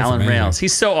 That's Alan amazing. Rails.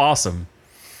 He's so awesome.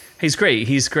 He's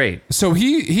great. So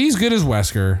he's good as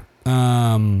Wesker.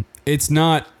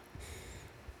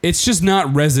 It's just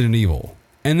not Resident Evil.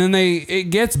 And then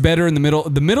it gets better in the middle.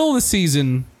 The middle of the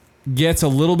season gets a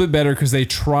little bit better because they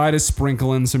try to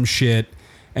sprinkle in some shit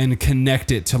and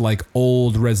connect it to like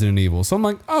old Resident Evil. So I'm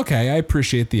like, okay, I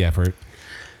appreciate the effort.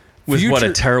 With what,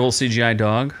 a terrible CGI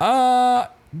dog?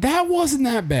 That wasn't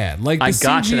that bad. Like the I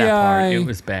got CGI, to that part. It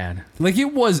was bad. Like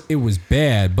it was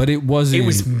bad, but it wasn't. It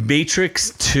was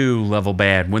Matrix 2 level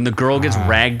bad. When the girl gets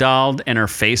ragdolled and her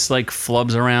face like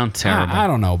flubs around, terrible. I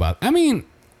don't know about. I mean,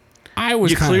 I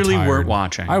was. You kinda clearly tired. weren't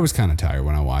watching. I was kind of tired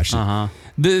when I watched it.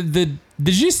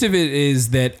 The gist of it is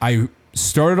that I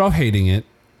started off hating it,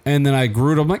 and then I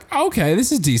grew it. I'm like, okay,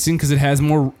 this is decent because it has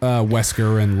more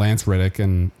Wesker and Lance Reddick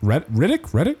and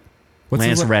Reddick. What's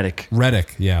Lance Reddick.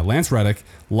 Reddick, yeah, Lance Reddick.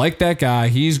 Like that guy,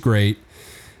 he's great.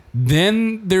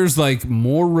 Then there's like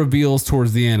more reveals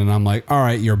towards the end, and I'm like, all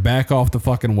right, you're back off the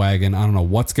fucking wagon. I don't know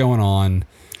what's going on.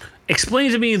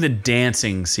 Explain to me the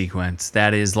dancing sequence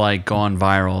that is like gone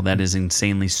viral. That is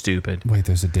insanely stupid. Wait,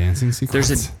 there's a dancing sequence?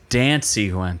 There's a dance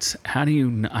sequence. How do you?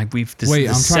 This Wait,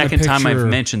 is the I'm trying to second time I've picture-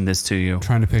 mentioned this to you. I'm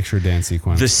trying to picture a dance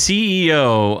sequence. The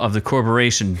CEO of the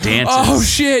corporation dances. Oh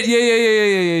shit!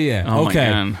 Yeah. Oh, my okay.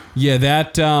 God. Yeah,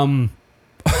 that.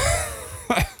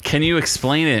 Can you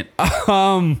explain it?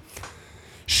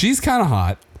 She's kind of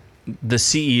hot. The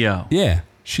CEO. Yeah,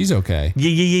 she's okay.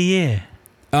 Yeah.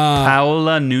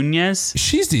 Paola Nunez.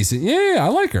 She's decent. Yeah, I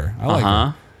like her. I like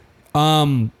Uh-huh.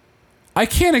 her. I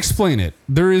can't explain it.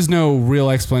 There is no real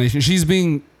explanation.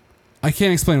 I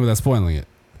can't explain it without spoiling it.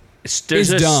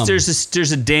 There's It's dumb.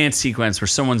 there's a dance sequence where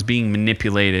someone's being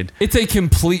manipulated, It's a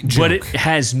complete joke. but it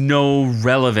has no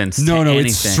relevance to no, anything.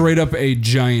 it's straight up a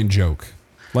giant joke.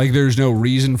 Like there's no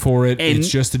reason for it. And it's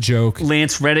just a joke.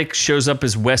 Lance Reddick shows up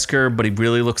as Wesker, but he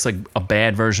really looks like a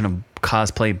bad version of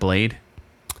cosplay Blade.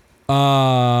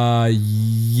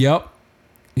 Yep.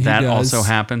 He That does. also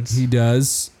happens. He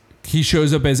does. He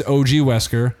shows up as OG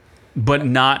Wesker, But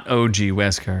not OG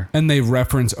Wesker. and they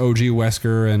reference OG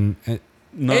Wesker, and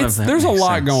None of that there's a makes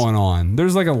lot sense. going on.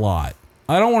 There's like a lot.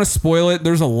 I don't want to spoil it.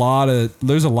 There's a lot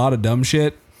of dumb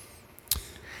shit.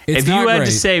 It's If not you had great.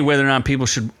 to say whether or not people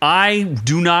should, I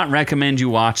do not recommend you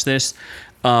watch this.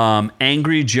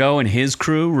 Angry Joe and his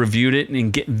crew reviewed it,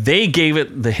 and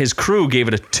his crew gave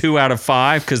it a 2 out of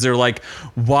 5 because they're like,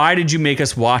 "Why did you make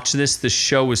us watch this? This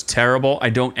show was terrible. I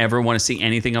don't ever want to see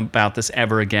anything about this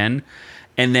ever again."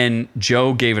 And then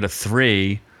Joe gave it a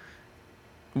 3.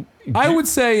 I would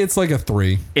say it's like a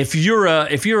 3. If you're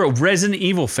a Resident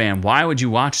Evil fan, why would you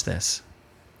watch this?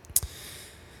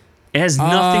 It has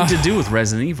nothing to do with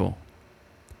Resident Evil.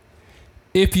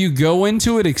 If you go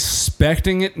into it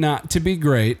expecting it not to be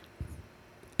great,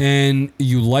 and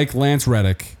you like Lance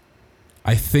Reddick,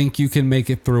 I think you can make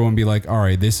it through and be like, all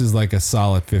right, this is like a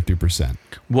solid 50%.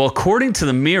 Well, according to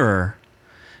the Mirror,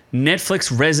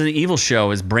 Netflix Resident Evil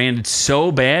show is branded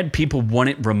so bad people want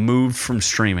it removed from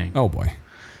streaming. Oh boy.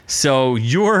 So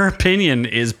your opinion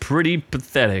is pretty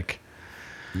pathetic.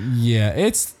 Yeah,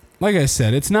 it's like I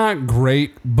said, it's not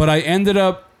great, but I ended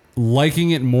up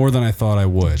liking it more than I thought I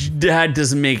would. That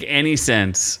doesn't make any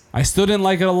sense. I still didn't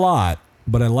like it a lot,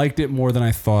 but I liked it more than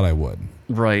I thought I would.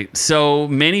 Right. So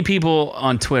many people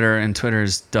on Twitter, and Twitter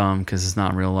is dumb because it's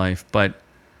not real life, but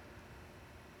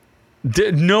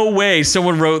no way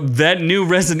someone wrote that new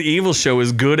Resident Evil show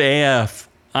is good AF.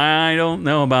 I don't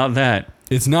know about that.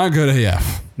 It's not good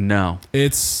AF. No.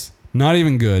 It's not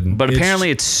even good. But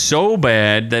apparently it's so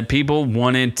bad that people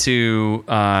wanted to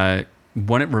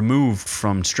want it removed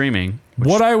from streaming.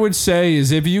 What I would say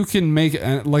is if you can make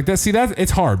like that, see that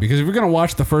it's hard because if you're gonna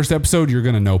watch the first episode, you're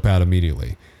gonna nope out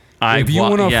immediately. I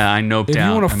noped out. If you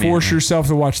want to force immediately. yourself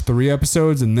to watch 3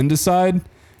 episodes and then decide,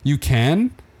 you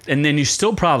can. And then you're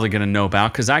still probably going to nope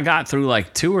out because I got through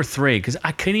like 2 or 3 because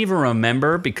I couldn't even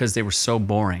remember because they were so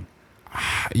boring.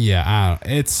 Yeah,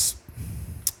 it's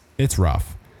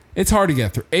rough. It's hard to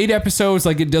get through. 8 episodes,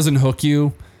 like it doesn't hook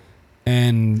you,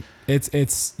 and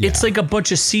it's yeah. It's like a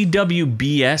bunch of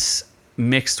CWBS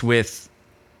mixed with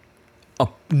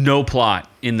no plot.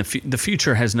 In the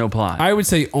future has no plot. I would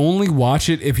say only watch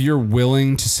it if you're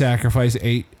willing to sacrifice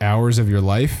 8 hours of your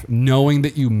life, knowing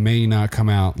that you may not come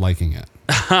out liking it.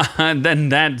 Then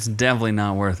that's definitely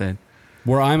not worth it.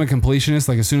 Where I'm a completionist,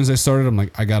 like as soon as I started, I'm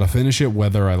like, I gotta finish it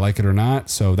whether I like it or not,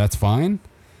 so that's fine.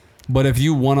 But if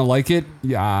you want to like it,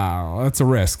 yeah, that's a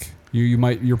risk.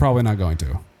 You're probably not going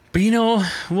to. But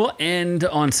we'll end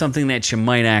on something that you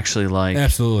might actually like.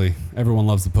 Absolutely, everyone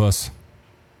loves the puss.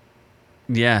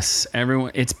 Yes,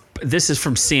 everyone. This is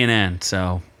from CNN,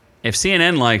 so if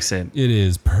CNN likes it, It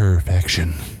is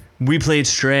perfection. we played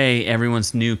Stray,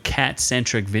 everyone's new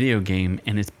cat-centric video game,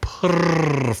 and it's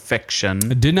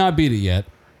perfection. I did not beat it yet.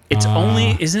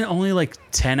 Isn't it only like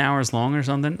 10 hours long or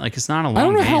something? Like it's not a long I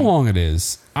don't know game. how long it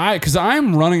is. Because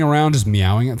I'm running around just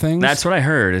meowing at things. That's what I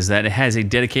heard, is that it has a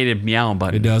dedicated meow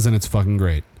button. It does, and it's fucking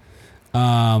great.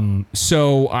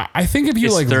 So I think if you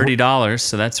It's like $30,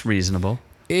 so that's reasonable.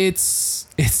 it's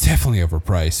definitely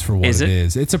overpriced for what Is it it?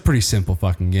 is. It's a pretty simple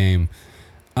fucking game.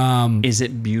 Is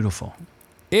it beautiful?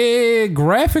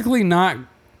 Graphically not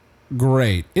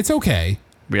great. It's okay.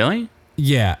 Really?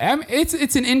 Yeah,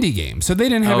 it's an indie game, so they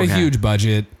didn't have a Okay. huge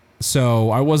budget. So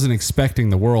I wasn't expecting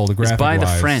the world graphic. It's by the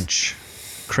French.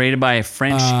 Created by a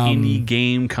French Um, indie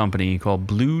game company called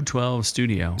Blue 12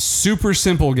 Studio. Super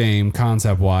simple game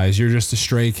concept wise. You're just a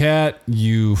stray cat.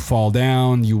 You fall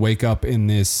down. You wake up in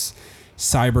this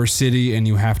cyber city, and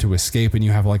you have to escape. And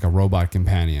you have like a robot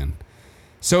companion.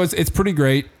 So it's pretty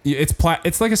great.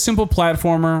 It's like a simple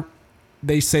platformer.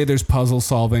 They say there's puzzle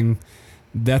solving.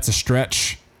 That's a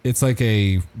stretch. It's like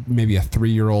maybe a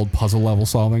 3-year-old puzzle level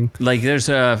solving. Like there's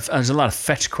a lot of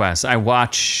fetch quests. I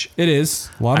watch It is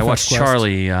a lot of I watched fetch quests.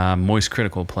 Charlie Moist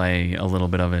Critical play a little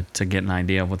bit of it to get an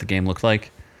idea of what the game looked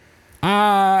like.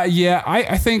 Yeah,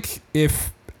 I think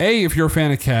if you're a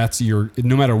fan of cats, you're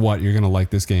no matter what, you're gonna like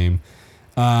this game.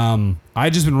 I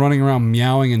just been running around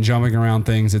meowing and jumping around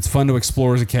things. It's fun to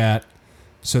explore as a cat.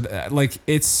 So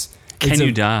Can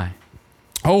you die?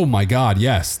 Oh my God,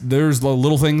 yes. There's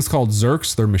little things called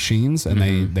Zerks. They're machines, and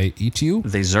they eat you.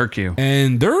 They zerk you.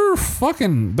 And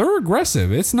they're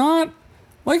aggressive. It's not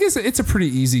like it's a pretty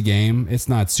easy game. It's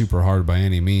not super hard by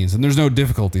any means, and there's no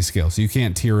difficulty scale, so you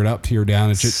can't tier it up, tier down.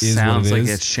 It just is what it is. Sounds like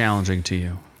it's challenging to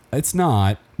you. It's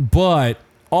not, but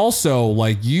also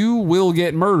like you will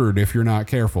get murdered if you're not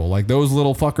careful. Like those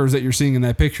little fuckers that you're seeing in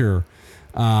that picture,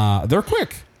 they're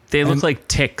quick. They look like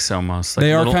ticks almost. Like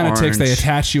They are little kind of ticks. They orange-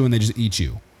 attach you and they just eat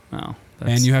you. Oh,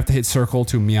 And you have to hit circle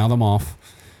to meow them off.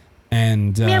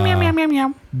 And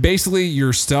basically,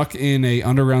 you're stuck in a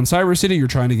underground cyber city. You're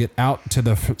trying to get out to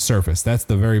the surface. That's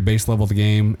the very base level of the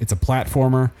game. It's a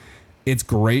platformer. It's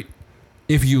great.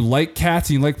 If you like cats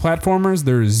and you like platformers,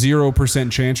 there's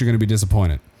 0% chance you're going to be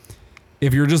disappointed.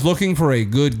 If you're just looking for a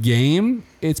good game,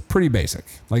 it's pretty basic.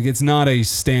 Like it's not a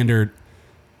standard.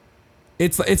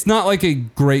 It's not like a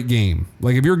great game.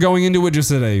 Like if you're going into it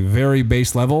just at a very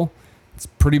base level, it's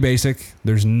pretty basic.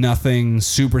 There's nothing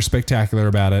super spectacular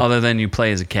about it. Other than you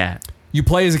play as a cat. You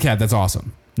play as a cat. That's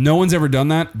awesome. No one's ever done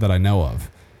that I know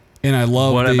of. And I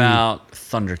love What about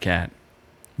Thundercat?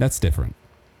 That's different.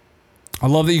 I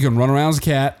love that you can run around as a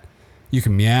cat. You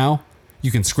can meow.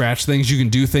 You can scratch things. You can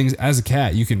do things as a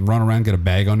cat. You can run around, get a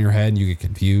bag on your head, and you get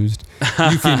confused.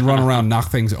 You can run around,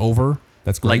 knock things over.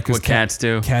 That's great. Like what cats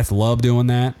do. Cats love doing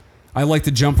that. I like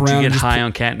to jump around. Do you and get just high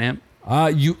on catnip?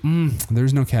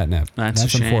 There's no catnip. That's a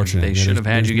shame. Unfortunate. They should have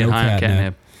had you get high on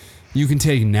catnip. You can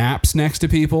take naps next to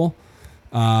people.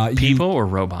 People or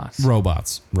robots?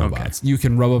 Robots. Okay. You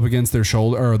can rub up against their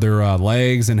shoulder or their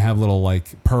legs and have little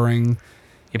like purring.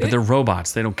 Yeah, but they're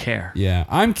robots. They don't care. Yeah,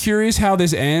 I'm curious how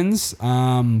this ends. But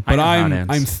know how it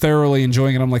ends. I'm thoroughly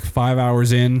enjoying it. I'm like 5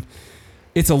 hours in.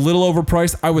 It's a little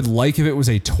overpriced. I would like if it was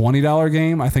a $20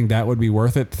 game. I think that would be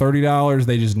worth it. $30,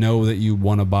 they just know that you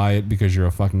want to buy it because you're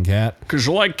a fucking cat. Because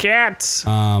you like cats.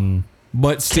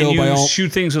 But still, Can by you all,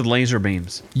 shoot things with laser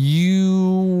beams?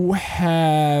 you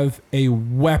have a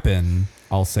weapon.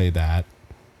 I'll say that,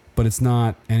 but it's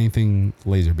not anything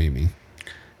laser beamy.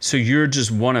 So you're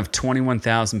just one of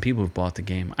 21,000 people who've bought the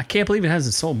game. I can't believe it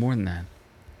hasn't sold more than that.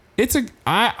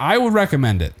 I would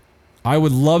recommend it. I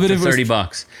would love it For if it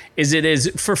was $30.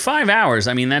 Is for 5 hours?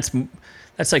 I mean, that's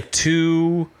like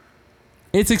two.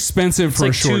 It's expensive It's for a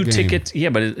like short two game. tickets. Yeah,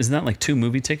 but isn't that like 2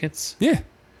 movie tickets? Yeah,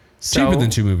 So, cheaper than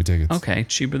 2 movie tickets. Okay,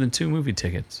 cheaper than 2 movie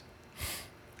tickets.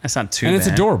 That's not too And bad. it's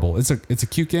adorable. It's a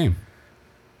cute game.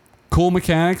 Cool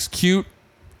mechanics, cute,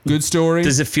 good story.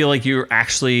 Does it feel like you're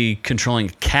actually controlling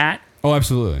a cat Oh,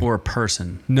 absolutely. or a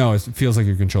person? No, it feels like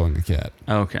you're controlling a cat.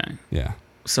 Okay. Yeah.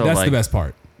 So That's like, the best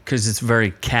part. because it's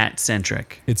very cat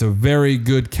centric. It's a very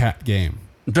good cat game.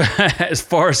 As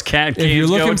far as cat games If you're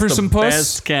looking go, it's for the some puss,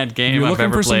 best cat game if you're I've looking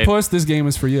ever for played. some puss, this game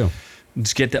is for you.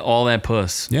 Just get all that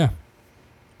puss. Yeah.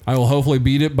 I will hopefully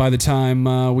beat it by the time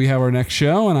we have our next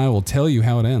show, and I will tell you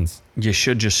how it ends. You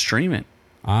should just stream it.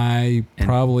 I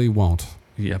probably won't.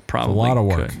 Yeah, probably. lot of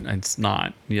work. could. It's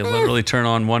not. You literally turn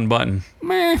on one button.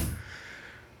 Meh.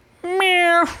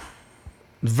 Meow.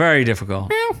 It's very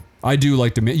difficult. I do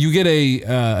like to. You get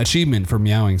a achievement for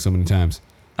meowing so many times.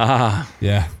 Ah,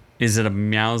 Yeah. is it a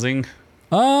meowsing?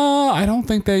 I don't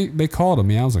think they call it a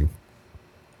meowsing.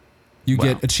 You Wow.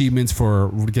 get achievements for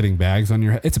getting bags on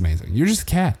your head. It's amazing. You're just a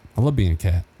cat. I love being a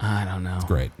cat. I don't know.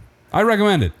 Great. I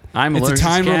recommend it. I'm it's a allergic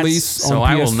timed to cats, release so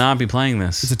on I will PS not be playing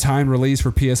this. It's a timed release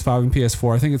for PS5 and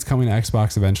PS4. I think it's coming to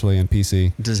Xbox eventually and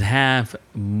PC. Does it have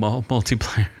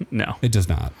multiplayer? No, It does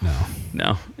not. No.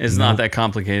 no. It's No. not that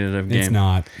complicated of a game. It's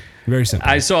not. Very simple.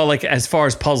 I saw like as far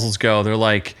as puzzles go, they're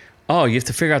like, oh, you have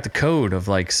to figure out the code of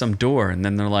like some door, and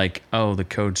then they're like, oh, the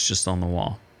code's just on the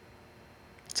wall.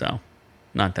 So,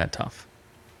 not that tough.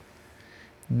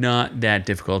 Not that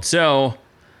difficult. So,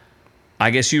 I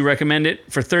guess you recommend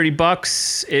it for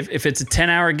 $30. If it's a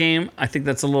 10-hour game, I think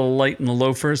that's a little light in the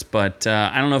loafers, but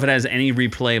I don't know if it has any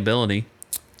replayability.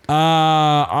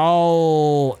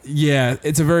 Yeah,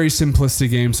 it's a very simplistic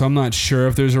game, so I'm not sure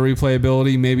if there's a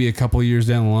replayability, maybe a couple of years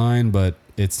down the line, but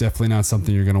it's definitely not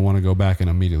something you're going to want to go back and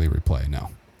immediately replay. No.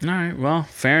 All right, well,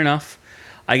 fair enough.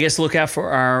 I guess look out for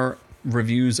our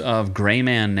reviews of Gray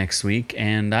Man next week,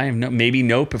 and I have maybe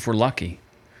Nope if we're lucky.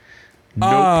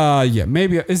 Nope. Yeah,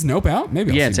 maybe. Is Nope out?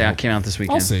 Maybe I'll Yeah, see it's out. Nope. Came out this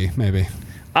weekend. I'll see, maybe.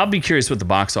 I'll be curious what the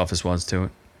box office was to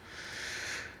it.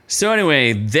 So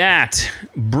anyway, that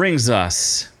brings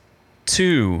us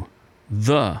to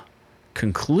the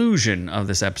conclusion of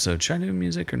this episode. Should I do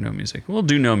music or no music? We'll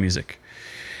do no music.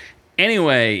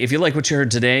 Anyway, if you like what you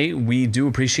heard today, we do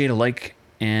appreciate a like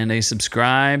and a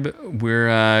subscribe.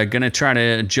 We're going to try to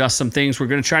adjust some things. We're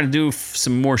going to try to do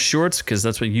some more shorts because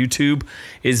that's what YouTube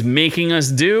is making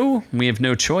us do. We have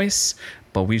no choice,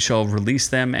 but we shall release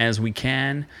them as we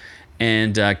can.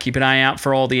 And keep an eye out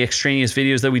for all the extraneous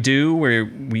videos that we do where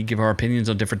we give our opinions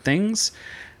on different things.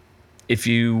 If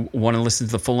you want to listen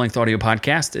to the full-length audio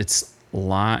podcast, it's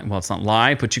live. Well, it's not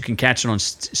live, but you can catch it on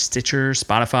Stitcher,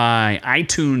 Spotify,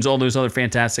 iTunes, all those other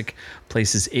fantastic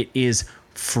places. It is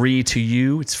free to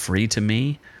you. It's free to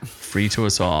me. Free to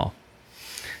us all.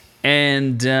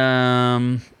 And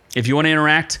if you want to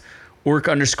interact,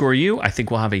 orc_you. I think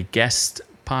we'll have a guest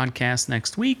podcast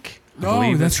next week.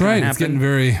 Oh, that's right. It's getting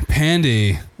very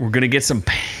pandy. We're going to get some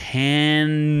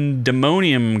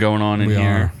pandemonium going on in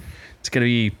here. It's going to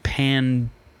be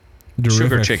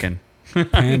sugar chicken.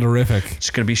 Panderific. It's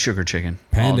going to be sugar chicken.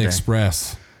 Panda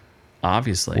Express.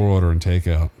 Obviously. We're ordering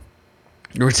takeout.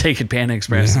 We're taking Panda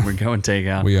Express and we're going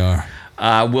takeout. We are.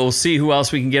 We'll see who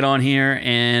else we can get on here.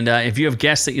 And if you have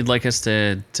guests that you'd like us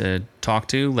to talk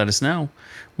to, let us know.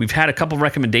 We've had a couple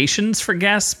recommendations for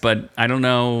guests, but I don't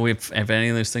know if any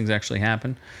of those things actually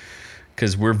happen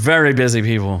because we're very busy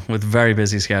people with very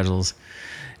busy schedules.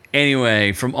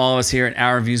 Anyway, from all of us here at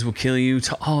Our Reviews Will Kill You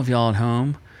to all of y'all at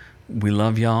home, we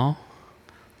love y'all,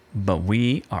 but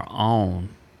we are on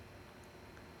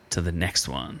to the next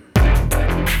one.